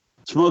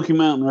Smoky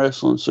Mountain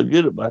Wrestling so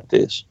good about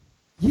this.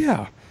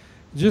 Yeah.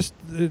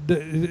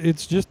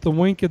 It's just the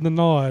wink and the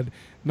nod.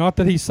 Not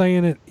that he's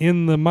saying it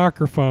in the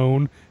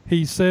microphone.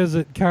 He says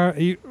it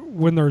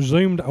when they're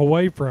zoomed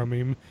away from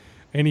him,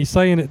 and he's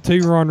saying it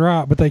to Ron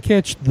Wright, but they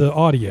catch the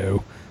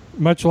audio,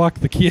 much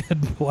like the kid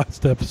in the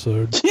last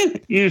episode.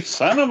 You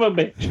son of a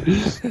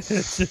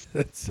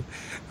bitch.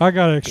 I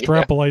got to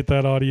extrapolate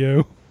that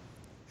audio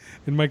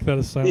and make that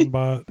a sound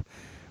bite.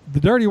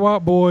 The Dirty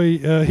White Boy,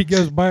 he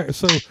goes back.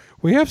 So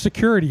we have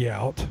security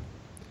out,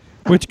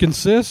 which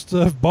consists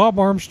of Bob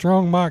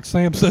Armstrong, Mike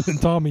Sampson, and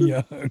Tommy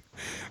Young,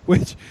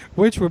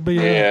 which would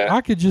be,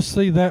 I could just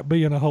see that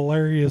being a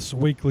hilarious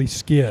weekly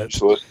skit,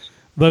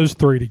 those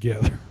three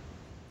together.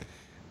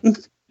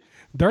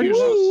 Dirty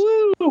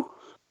Woo!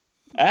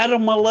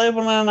 Adam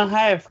 11 and a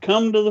half,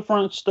 come to the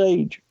front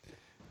stage.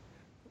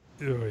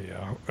 Oh,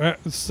 yeah.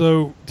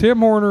 So Tim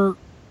Horner,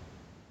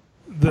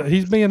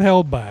 he's being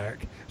held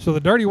back. So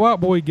the Dirty White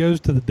Boy goes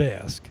to the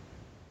desk.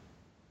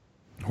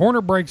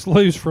 Horner breaks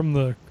loose from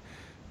the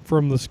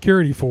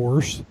security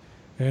force,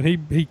 and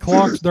he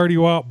clocks Dirty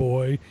White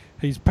Boy.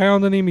 He's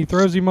pounding him. He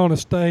throws him on a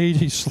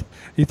stage.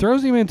 He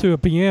throws him into a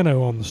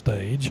piano on the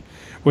stage,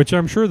 which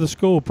I'm sure the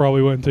school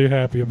probably wasn't too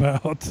happy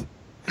about.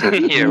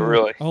 Yeah,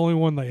 really. Only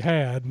one they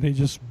had, and he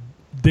just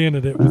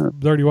dented it with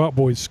Dirty White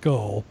Boy's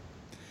skull.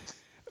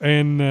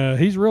 And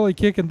he's really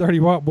kicking Dirty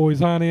White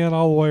Boy's hind end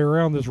all the way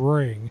around this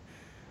ring.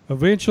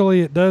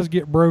 Eventually, it does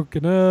get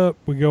broken up.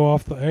 We go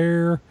off the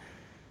air.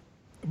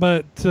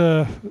 But,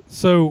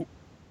 so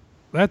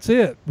that's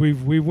it.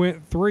 We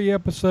went 3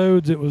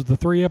 episodes. It was the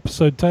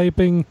 3-episode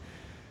taping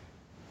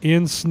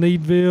in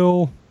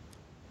Sneedville.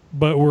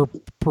 But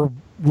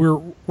we're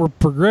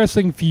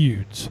progressing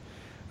feuds.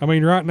 I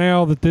mean, right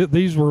now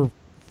these were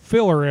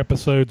filler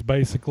episodes,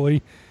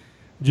 basically,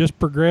 just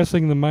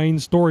progressing the main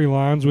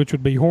storylines, which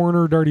would be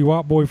Horner, Dirty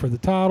White Boy for the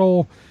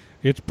title.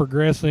 It's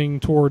progressing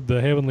toward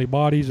the Heavenly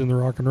Bodies and the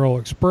Rock and Roll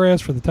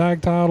Express for the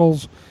tag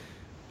titles,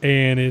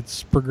 and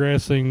it's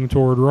progressing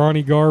toward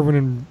Ronnie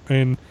Garvin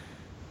and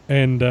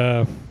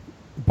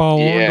Paul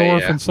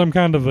Orndorff in some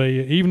kind of a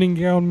evening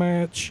gown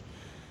match.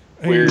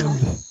 Weird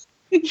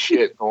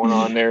shit going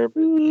on there.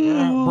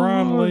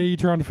 Brian Lee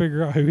trying to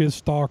figure out who his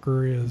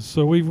stalker is.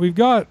 So we've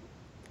got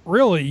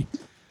really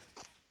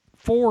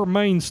 4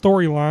 main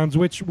storylines,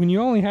 which when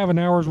you only have an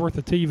hour's worth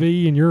of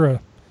TV and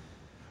you're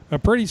a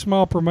pretty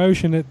small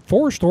promotion, at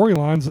 4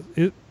 storylines,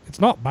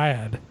 it's not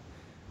bad.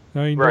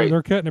 I mean,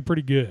 they're cutting it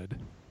pretty good.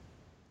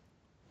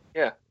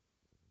 Yeah.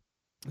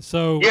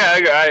 So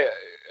I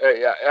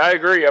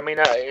agree. I mean,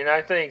 I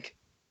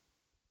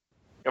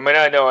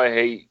know I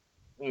hate.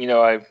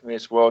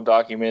 It's well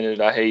documented.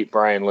 I hate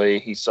Brian Lee.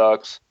 He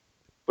sucks.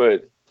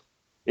 But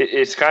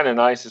it's kind of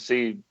nice to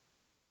see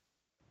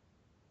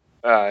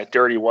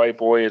Dirty White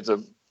Boy is a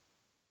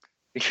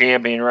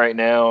champion right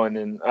now, and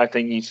then I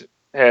think he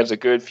has a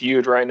good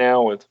feud right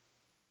now with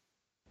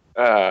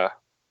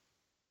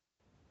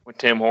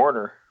Tim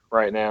Horner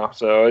right now.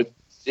 So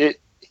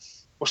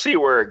we'll see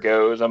where it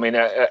goes. I mean,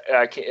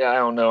 I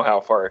don't know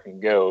how far it can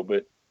go,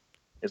 but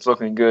it's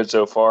looking good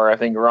so far. I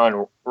think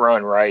Ron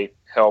Wright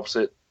helps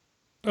it.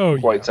 Oh,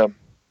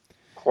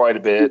 quite a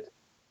bit.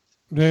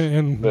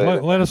 And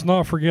let us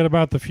not forget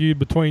about the feud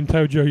between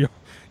Tojo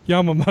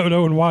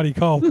Yamamoto and Whitey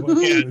Caldwell.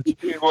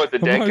 What, the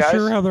I'm deck not guys?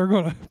 sure how they're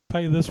going to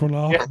pay this one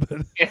off. Yeah.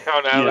 But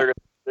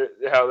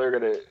How they're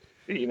going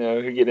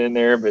to get in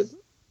there, but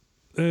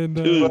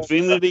to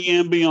infinity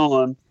and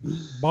beyond.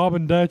 Bob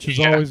and Dutch has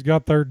always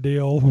got their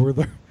deal where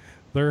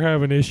they're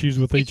having issues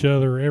with each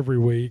other every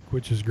week,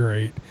 which is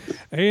great.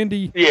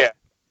 Andy,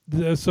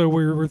 so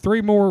we're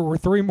 3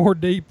 more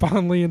deep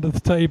finally into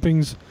the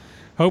tapings.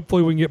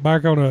 Hopefully we can get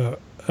back on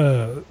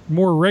a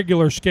more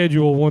regular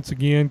schedule once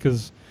again,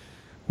 because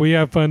we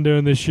have fun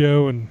doing this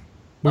show and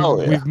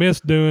we've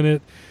missed doing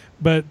it.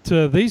 But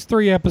these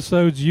 3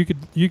 episodes, you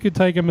could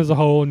take them as a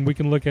whole, and we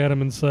can look at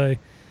them and say,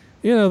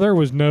 there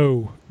was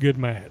no good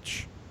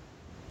match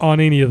on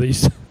any of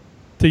these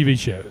TV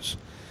shows.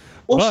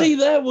 Well, see,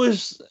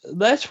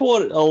 that's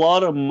what a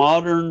lot of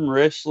modern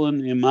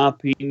wrestling, in my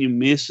opinion,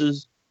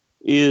 misses,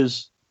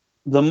 is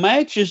the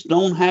matches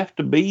don't have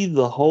to be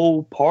the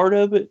whole part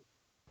of it.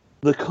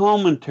 The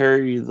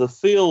commentary, the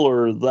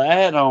filler, the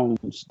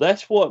add-ons,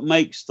 that's what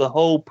makes the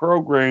whole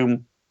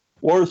program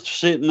worth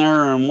sitting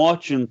there and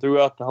watching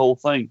throughout the whole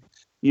thing.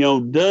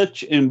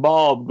 Dutch and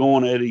Bob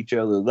going at each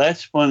other.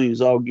 That's funny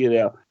as all get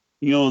out.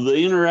 The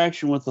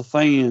interaction with the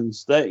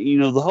fans, that,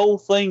 the whole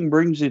thing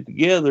brings it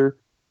together.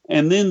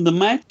 And then the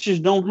matches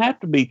don't have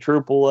to be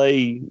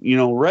AAA,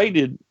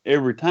 rated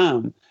every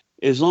time,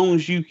 as long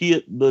as you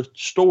get the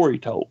story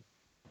told.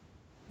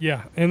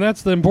 Yeah, and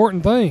that's the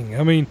important thing.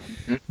 I mean,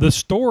 the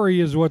story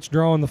is what's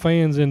drawing the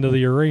fans into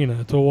the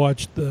arena to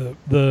watch the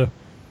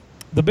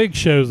big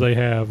shows they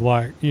have,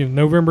 like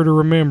November to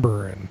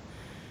Remember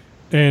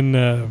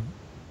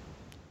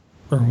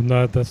or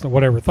no, that's not,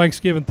 whatever,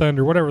 Thanksgiving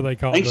Thunder, whatever they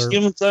call it.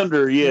 Thanksgiving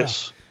Thunder,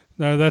 yes. Yeah.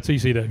 No, that's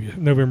ECW,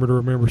 November to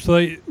Remember.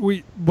 So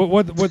but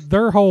what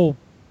their whole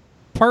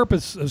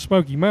purpose of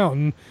Smoky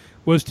Mountain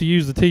was to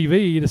use the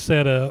TV to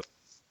set up,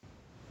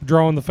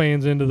 drawing the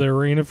fans into the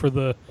arena for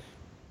the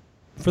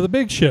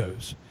big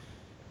shows,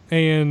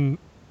 and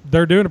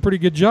they're doing a pretty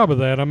good job of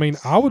that. I mean,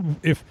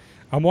 if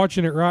I'm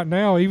watching it right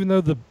now, even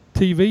though the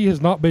TV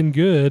has not been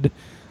good,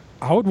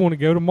 I would want to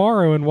go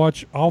tomorrow and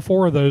watch all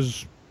 4 of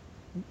those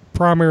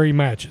primary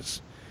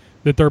matches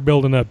that they're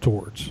building up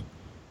towards.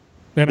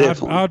 And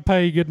I'd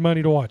pay good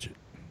money to watch it.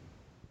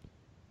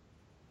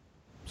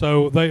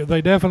 So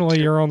they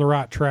definitely are on the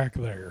right track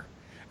there.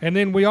 And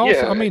then we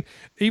also, I mean,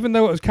 even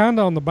though it was kind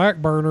of on the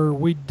back burner,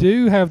 we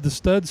do have the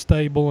Stud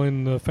Stable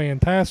and the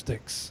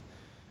Fantastics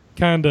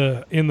kind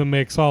of in the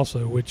mix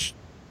also, which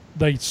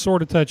they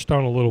sort of touched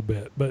on a little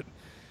bit. But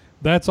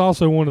that's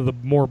also one of the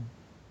more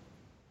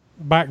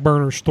back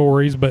burner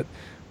stories, but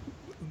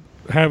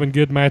having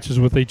good matches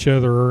with each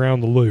other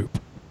around the loop.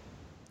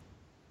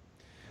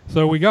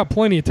 So we got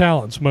plenty of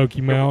talent,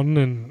 Smoky Mountain,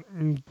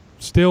 and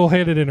still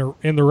headed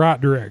in the right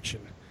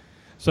direction.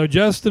 So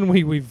Justin,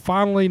 we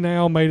finally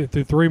now made it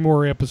through 3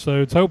 more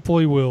episodes.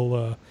 Hopefully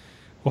we'll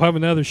have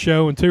another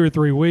show in 2 or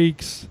 3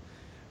 weeks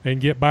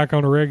and get back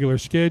on a regular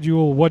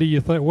schedule. What do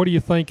you think? What are you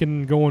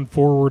thinking going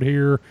forward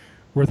here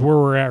with where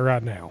we're at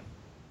right now?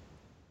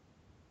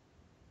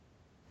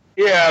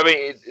 Yeah, I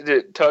mean,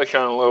 to touch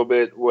on a little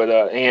bit what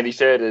Andy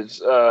said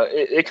is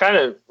it kind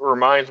of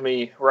reminds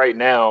me right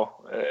now,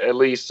 at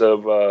least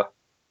of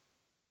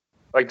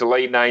like the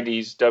late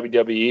 90s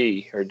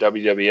WWE or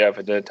WWF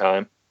at that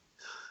time,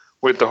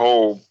 with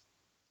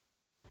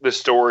the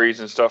stories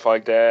and stuff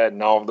like that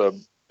and all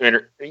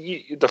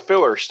the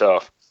filler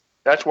stuff.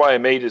 That's why it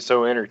made it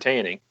so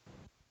entertaining.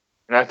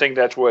 And I think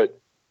that's what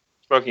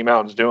Smoky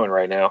Mountain's doing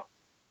right now,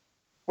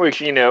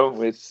 which,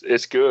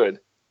 it's good.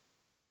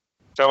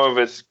 Some of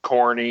it's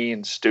corny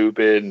and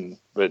stupid,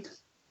 but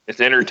it's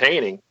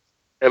entertaining,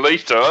 at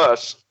least to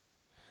us.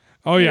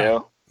 Oh, yeah.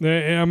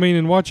 I mean,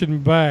 in watching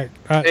back,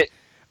 I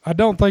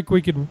don't think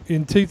we could,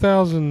 in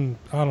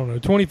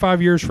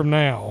 25 years from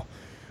now,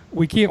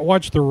 we can't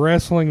watch the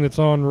wrestling that's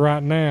on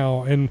right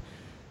now, and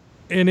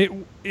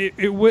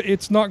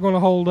it's not going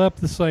to hold up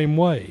the same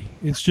way.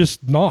 It's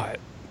just not.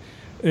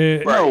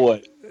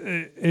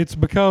 It's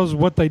because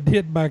what they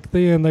did back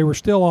then, they were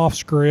still off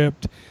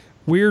script.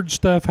 Weird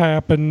stuff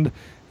happened.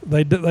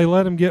 They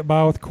let them get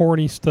by with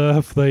corny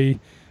stuff. They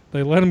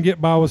let them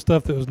get by with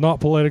stuff that was not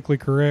politically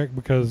correct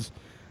because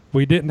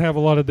we didn't have a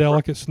lot of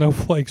delicate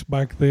snowflakes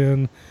back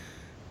then,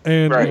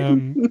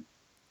 and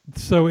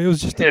so it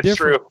was just a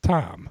different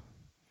time.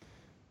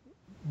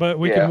 But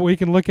we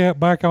can look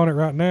back on it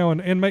right now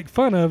and make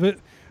fun of it,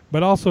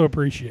 but also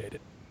appreciate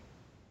it.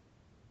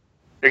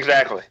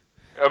 Exactly.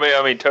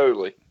 I mean,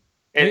 totally.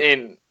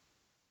 And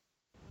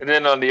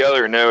then on the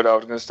other note, I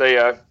was going to say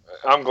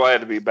I'm glad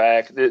to be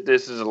back.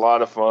 This is a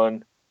lot of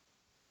fun.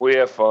 We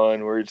have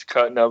fun. We're just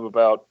cutting up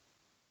about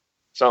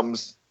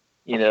something's,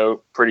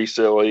 pretty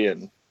silly,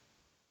 and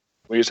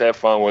we just have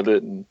fun with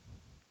it, and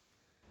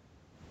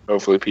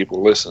hopefully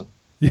people listen.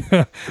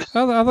 Yeah,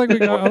 I think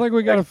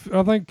we got. If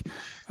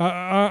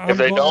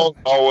they don't,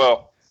 oh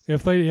well.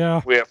 If they,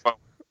 we have fun.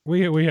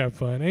 We have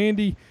fun.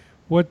 Andy,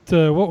 what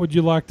would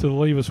you like to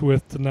leave us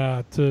with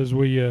tonight as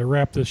we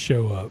wrap this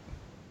show up?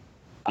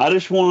 I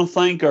just want to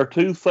thank our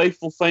 2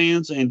 faithful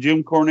fans and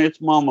Jim Cornette's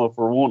mama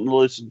for wanting to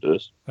listen to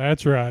us.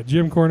 That's right.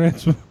 Jim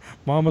Cornette's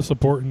mama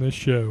supporting this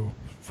show.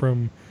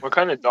 What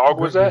kind of dog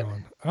was that?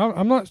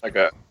 I'm not... Like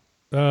a...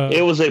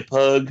 it was a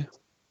pug.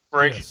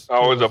 Frank? Yes,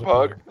 it was a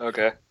pug?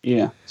 Okay.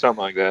 Yeah.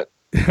 Something like that.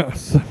 Yeah.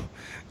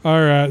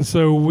 All right.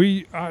 So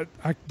I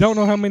don't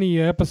know how many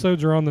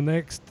episodes are on the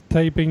next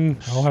taping.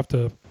 We'll have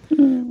to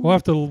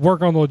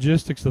work on the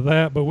logistics of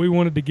that, but we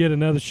wanted to get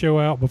another show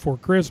out before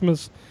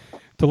Christmas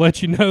to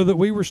let you know that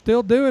we were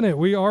still doing it.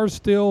 We are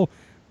still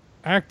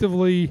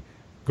actively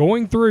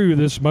going through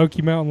this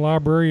Smoky Mountain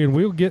Library, and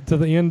we'll get to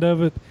the end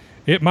of it.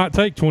 It might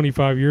take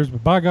 25 years,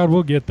 but by God,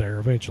 we'll get there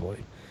eventually.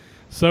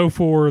 So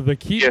for the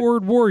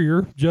keyboard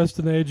warrior,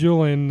 Justin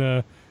Edgell, and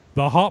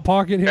the Hot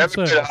Pocket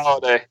himself, have a good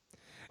holiday,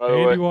 by the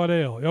Andy way.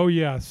 Waddell. Oh,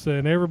 yes.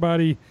 And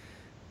everybody,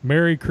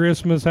 Merry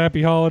Christmas,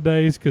 Happy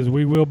Holidays, because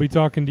we will be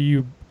talking to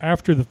you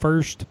after the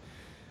first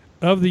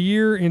of the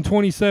year in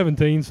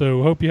 2017.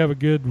 So hope you have a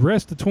good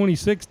rest of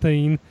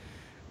 2016,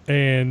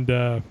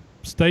 and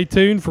stay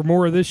tuned for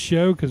more of this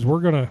show, because we're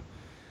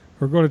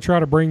gonna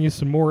try to bring you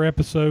some more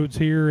episodes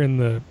here in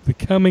the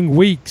coming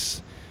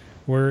weeks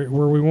where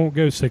we won't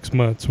go 6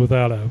 months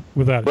without a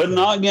But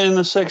not in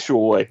a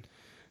sexual way.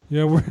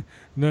 Yeah, we're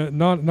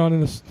not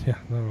in this. Yeah,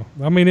 no.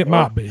 I mean, it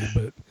might be,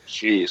 but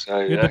jeez,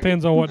 it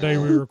depends on what day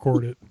we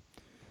record it.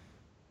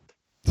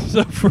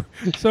 So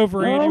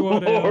for Andy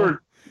Waddell,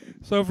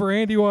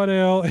 Andy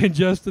Waddell and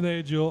Justin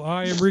Angel,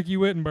 I am Ricky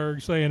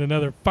Whittenburg saying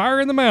another Fire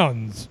in the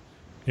Mountains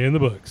in the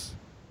books.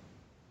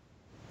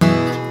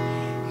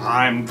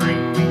 I'm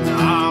dreaming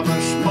of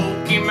a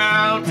Smoky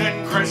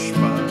Mountain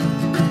Christmas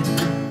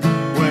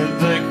with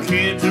the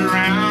kids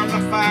around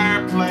the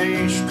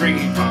fireplace,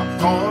 drinking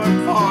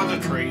popcorn for the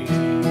tree.